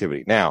Paranormal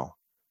Activity. Now,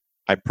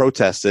 I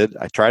protested.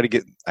 I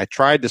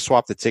tried to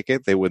swap the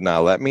ticket. They would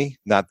not let me.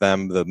 Not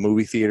them. The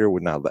movie theater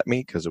would not let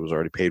me because it was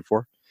already paid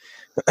for.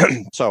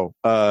 So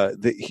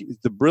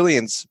the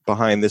brilliance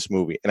behind this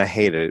movie, and I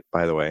hated it,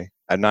 by the way.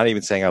 I'm not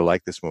even saying I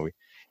like this movie.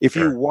 If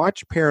you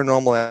watch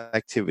Paranormal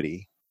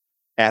Activity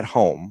at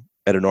home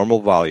at a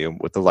normal volume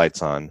with the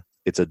lights on,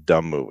 it's a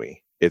dumb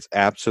movie. It's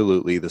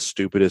absolutely the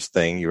stupidest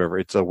thing you ever.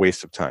 It's a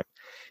waste of time.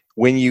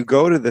 When you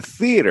go to the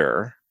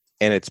theater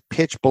and it's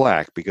pitch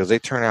black because they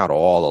turn out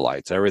all the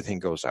lights, everything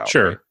goes out.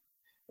 Sure.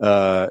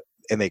 Right?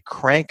 And they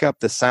crank up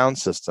the sound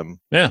system.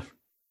 Yeah.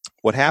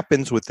 What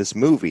happens with this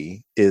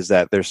movie is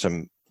that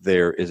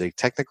there is a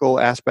technical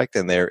aspect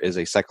and there is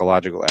a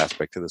psychological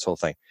aspect to this whole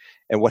thing.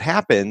 And what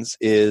happens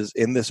is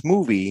in this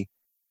movie,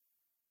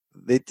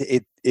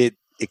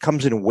 it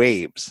comes in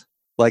waves.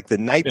 Like the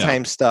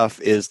nighttime stuff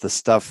is the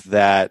stuff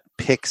that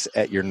picks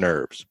at your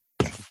nerves,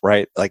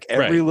 right? Like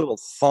every little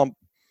thump,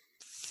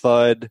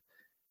 thud,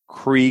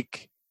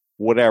 creak,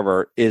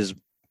 whatever is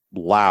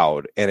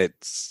loud, and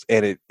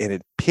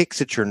it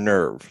picks at your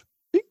nerve.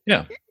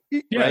 Yeah.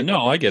 Yeah. Right?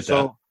 No, I get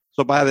that.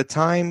 So by the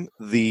time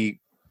the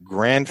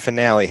grand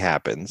finale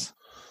happens,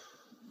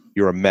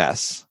 you're a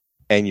mess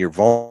and you're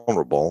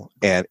vulnerable,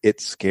 and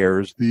it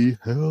scares the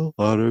hell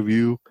out of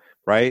you,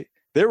 right?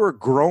 There were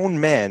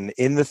grown men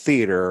in the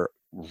theater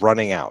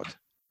running out.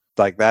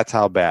 Like, that's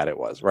how bad it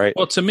was, right?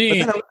 Well, to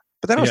me...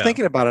 But then I was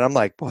thinking about it, I'm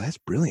like, boy, that's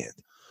brilliant.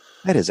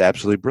 That is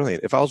absolutely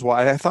brilliant.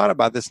 I thought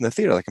about this in the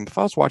theater. Like, if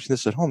I was watching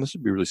this at home, this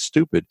would be really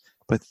stupid.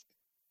 But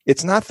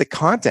it's not the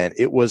content.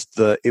 It was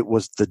the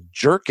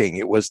jerking.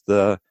 It was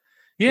the...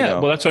 Yeah,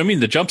 well, that's what I mean.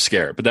 The jump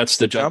scare, but that's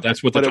the jump.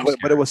 That's what the jump scare.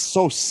 But it was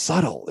so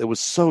subtle. It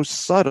was so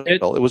subtle.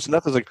 It was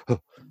nothing like.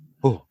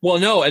 Oh. Well,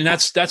 no, and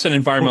that's an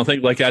environmental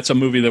thing. Like, that's a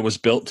movie that was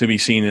built to be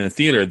seen in a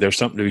theater. There's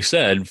something to be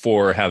said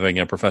for having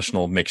a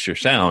professional mix your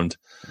sound.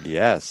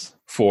 Yes.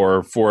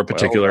 For a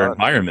particular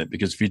environment,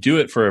 because if you do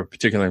it for a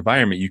particular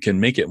environment, you can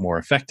make it more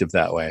effective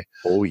that way.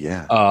 Oh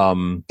yeah.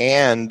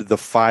 And the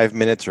 5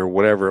 minutes or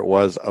whatever it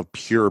was of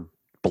pure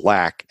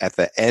black at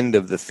the end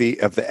of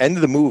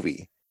the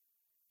movie.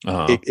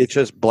 It's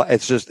just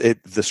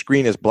the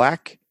screen is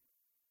black,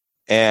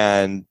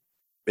 and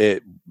they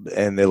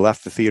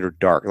left the theater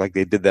dark. Like,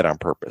 they did that on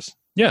purpose.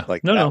 Yeah,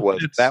 like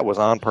that was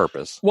on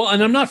purpose. Well,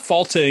 and I'm not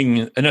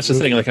faulting, and that's the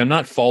thing. Like, I'm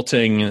not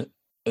faulting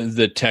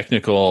the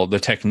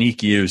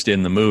technique used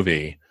in the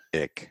movie.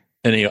 And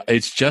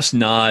it's just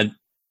not.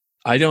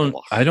 I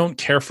don't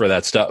care for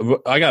that stuff.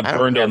 I got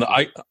burned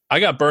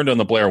on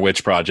the Blair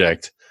Witch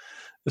Project.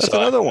 That's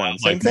another one.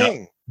 Same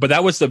thing. But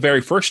that was the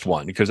very first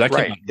one, because that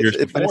came out years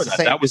before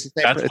that. It's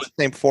the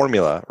same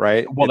formula,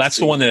 right? Well, that's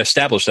the one that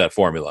established that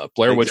formula.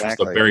 Blair Witch was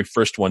the very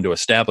first one to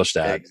establish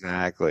that.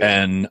 Exactly.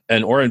 And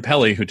Oren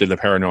Peli, who did the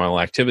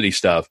Paranormal Activity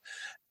stuff,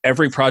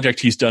 every project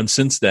he's done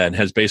since then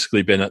has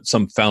basically been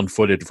some found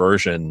footage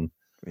version.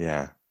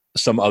 Yeah.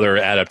 Some other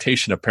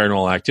adaptation of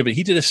Paranormal Activity.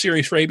 He did a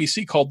series for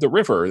ABC called The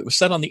River. It was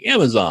set on the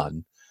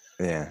Amazon.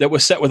 Yeah. That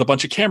was set with a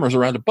bunch of cameras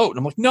around a boat. And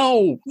I'm like,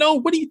 no,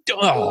 what are you doing?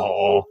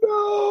 Oh.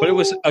 No. But it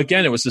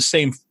was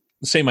the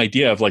same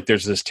idea of, like,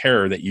 there's this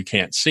terror that you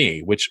can't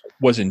see, which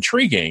was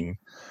intriguing.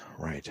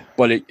 Right.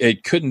 But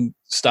it couldn't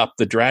stop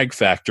the drag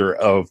factor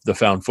of the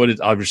found footage.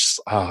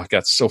 I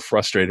got so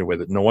frustrated with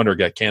it. No wonder it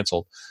got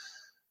canceled.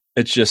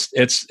 It's just,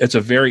 it's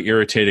a very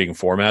irritating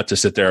format to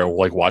sit there and,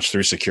 like, watch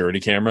through security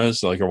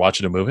cameras, like you're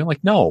watching a movie. I'm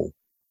like, no,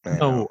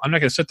 I'm not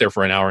going to sit there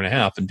for an hour and a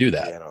half and do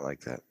that. Yeah, I don't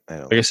like that.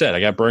 I said, I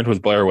got burned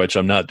with Blair Witch.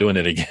 I'm not doing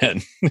it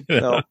again.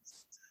 No.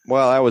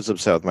 Well, I was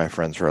upset with my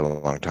friends for a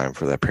long time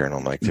for that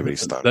Paranormal Activity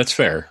stuff. That's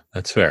fair.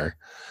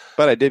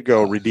 But I did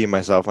go redeem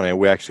myself when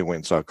we actually went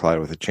and saw Clyde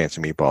with a Chance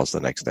of Meatballs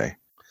the next day.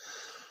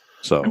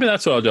 So maybe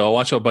that's what I'll do. I'll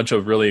watch a bunch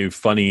of really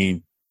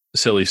funny,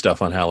 silly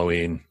stuff on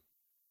Halloween.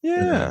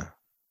 Yeah.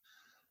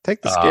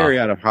 Take the scary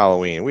out of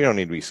Halloween. We don't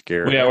need to be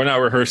scared. Well, yeah, we're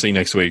not rehearsing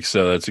next week,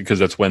 so that's because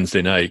that's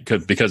Wednesday night.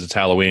 Because it's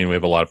Halloween, we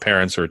have a lot of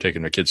parents who are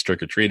taking their kids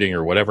trick-or-treating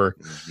or whatever.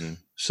 Mm-hmm.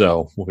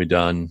 So we'll be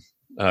done.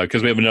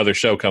 Because we have another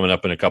show coming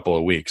up in a couple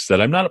of weeks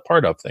that I'm not a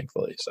part of,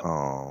 thankfully. So.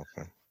 Oh,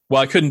 okay.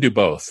 Well, I couldn't do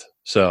both,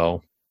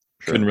 so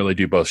couldn't really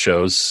do both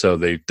shows. So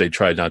they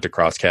tried not to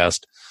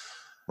crosscast,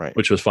 right?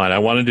 Which was fine. I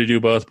wanted to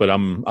do both, but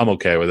I'm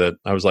okay with it.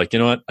 I was like, you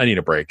know what? I need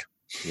a break.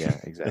 Yeah,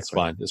 exactly. That's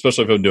fine,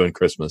 especially if I'm doing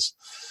Christmas.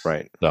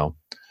 Right. So,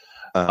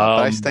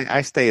 I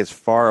stay as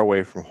far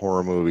away from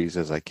horror movies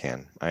as I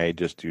can. I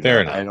just do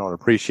not. I don't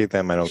appreciate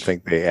them. I don't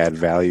think they add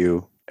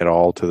value at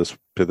all to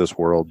this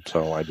world.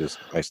 So I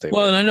stay.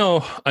 Well, and I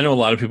know a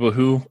lot of people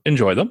who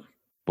enjoy them,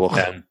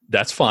 and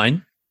that's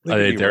fine.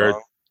 They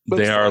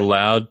are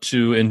allowed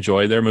to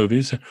enjoy their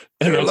movies.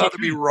 They're allowed to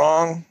be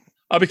wrong.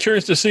 I'll be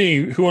curious to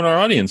see who in our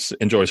audience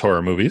enjoys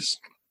horror movies.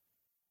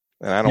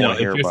 And I don't want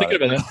to hear about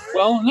it.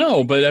 Well,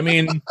 no, but I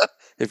mean,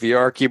 if you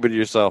are, keep it to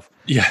yourself.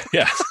 Yeah.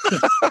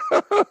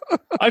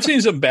 I've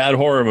seen some bad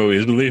horror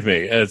movies, believe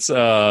me. It's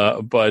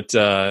and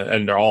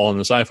they're all on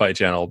the Sci-Fi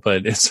Channel.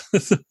 But it's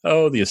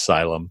The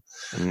Asylum.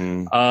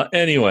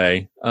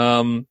 Anyway,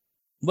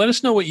 let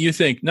us know what you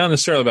think, not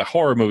necessarily about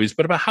horror movies,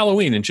 but about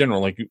Halloween in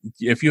general. Like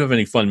if you have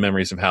any fun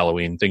memories of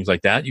Halloween, things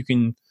like that, you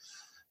can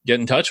get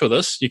in touch with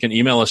us. You can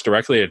email us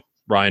directly at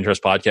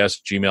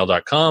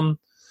BrianTrustPodcast@gmail.com.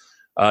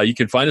 You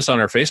can find us on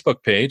our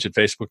Facebook page at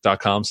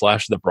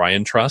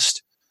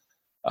facebook.com/TheBrianTrust.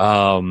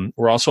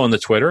 We're also on the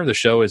Twitter. The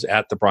show is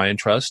at The Brian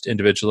Trust.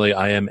 Individually,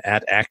 I am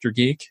at Actor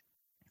Geek.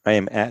 I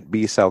am at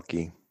B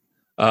Selke.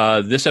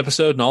 This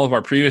episode and all of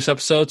our previous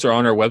episodes are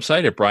on our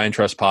website at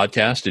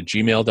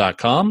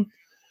BrianTrustPodcast@gmail.com.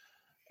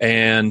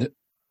 And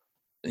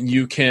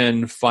you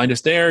can find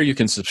us there. You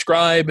can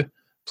subscribe.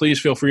 Please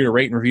feel free to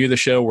rate and review the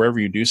show wherever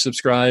you do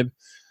subscribe.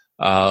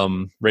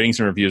 Ratings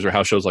and reviews are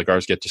how shows like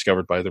ours get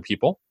discovered by other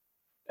people.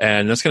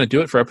 And that's going to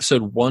do it for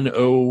episode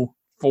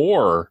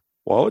 104.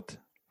 What?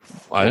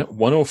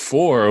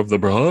 104 of the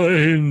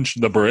Brains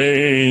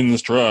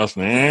Trust.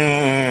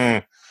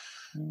 No,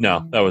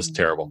 that was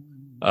terrible.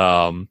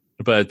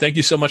 But thank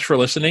you so much for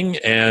listening.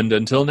 And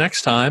until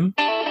next time.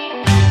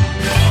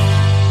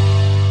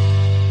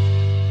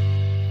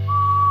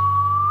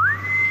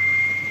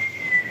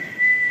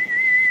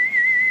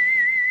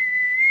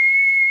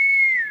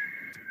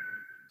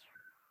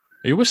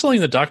 Are you whistling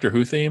the Doctor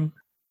Who theme?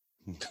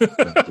 Yeah,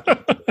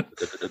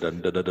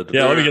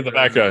 let me get the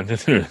background.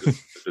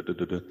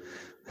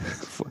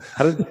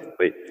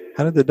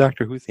 How did the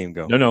Doctor Who theme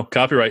go? No,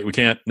 copyright. We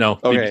can't.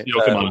 No. Okay,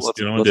 let's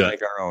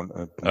make our own.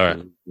 All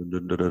right.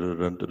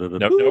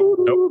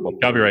 Nope.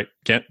 Copyright.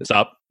 Can't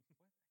stop.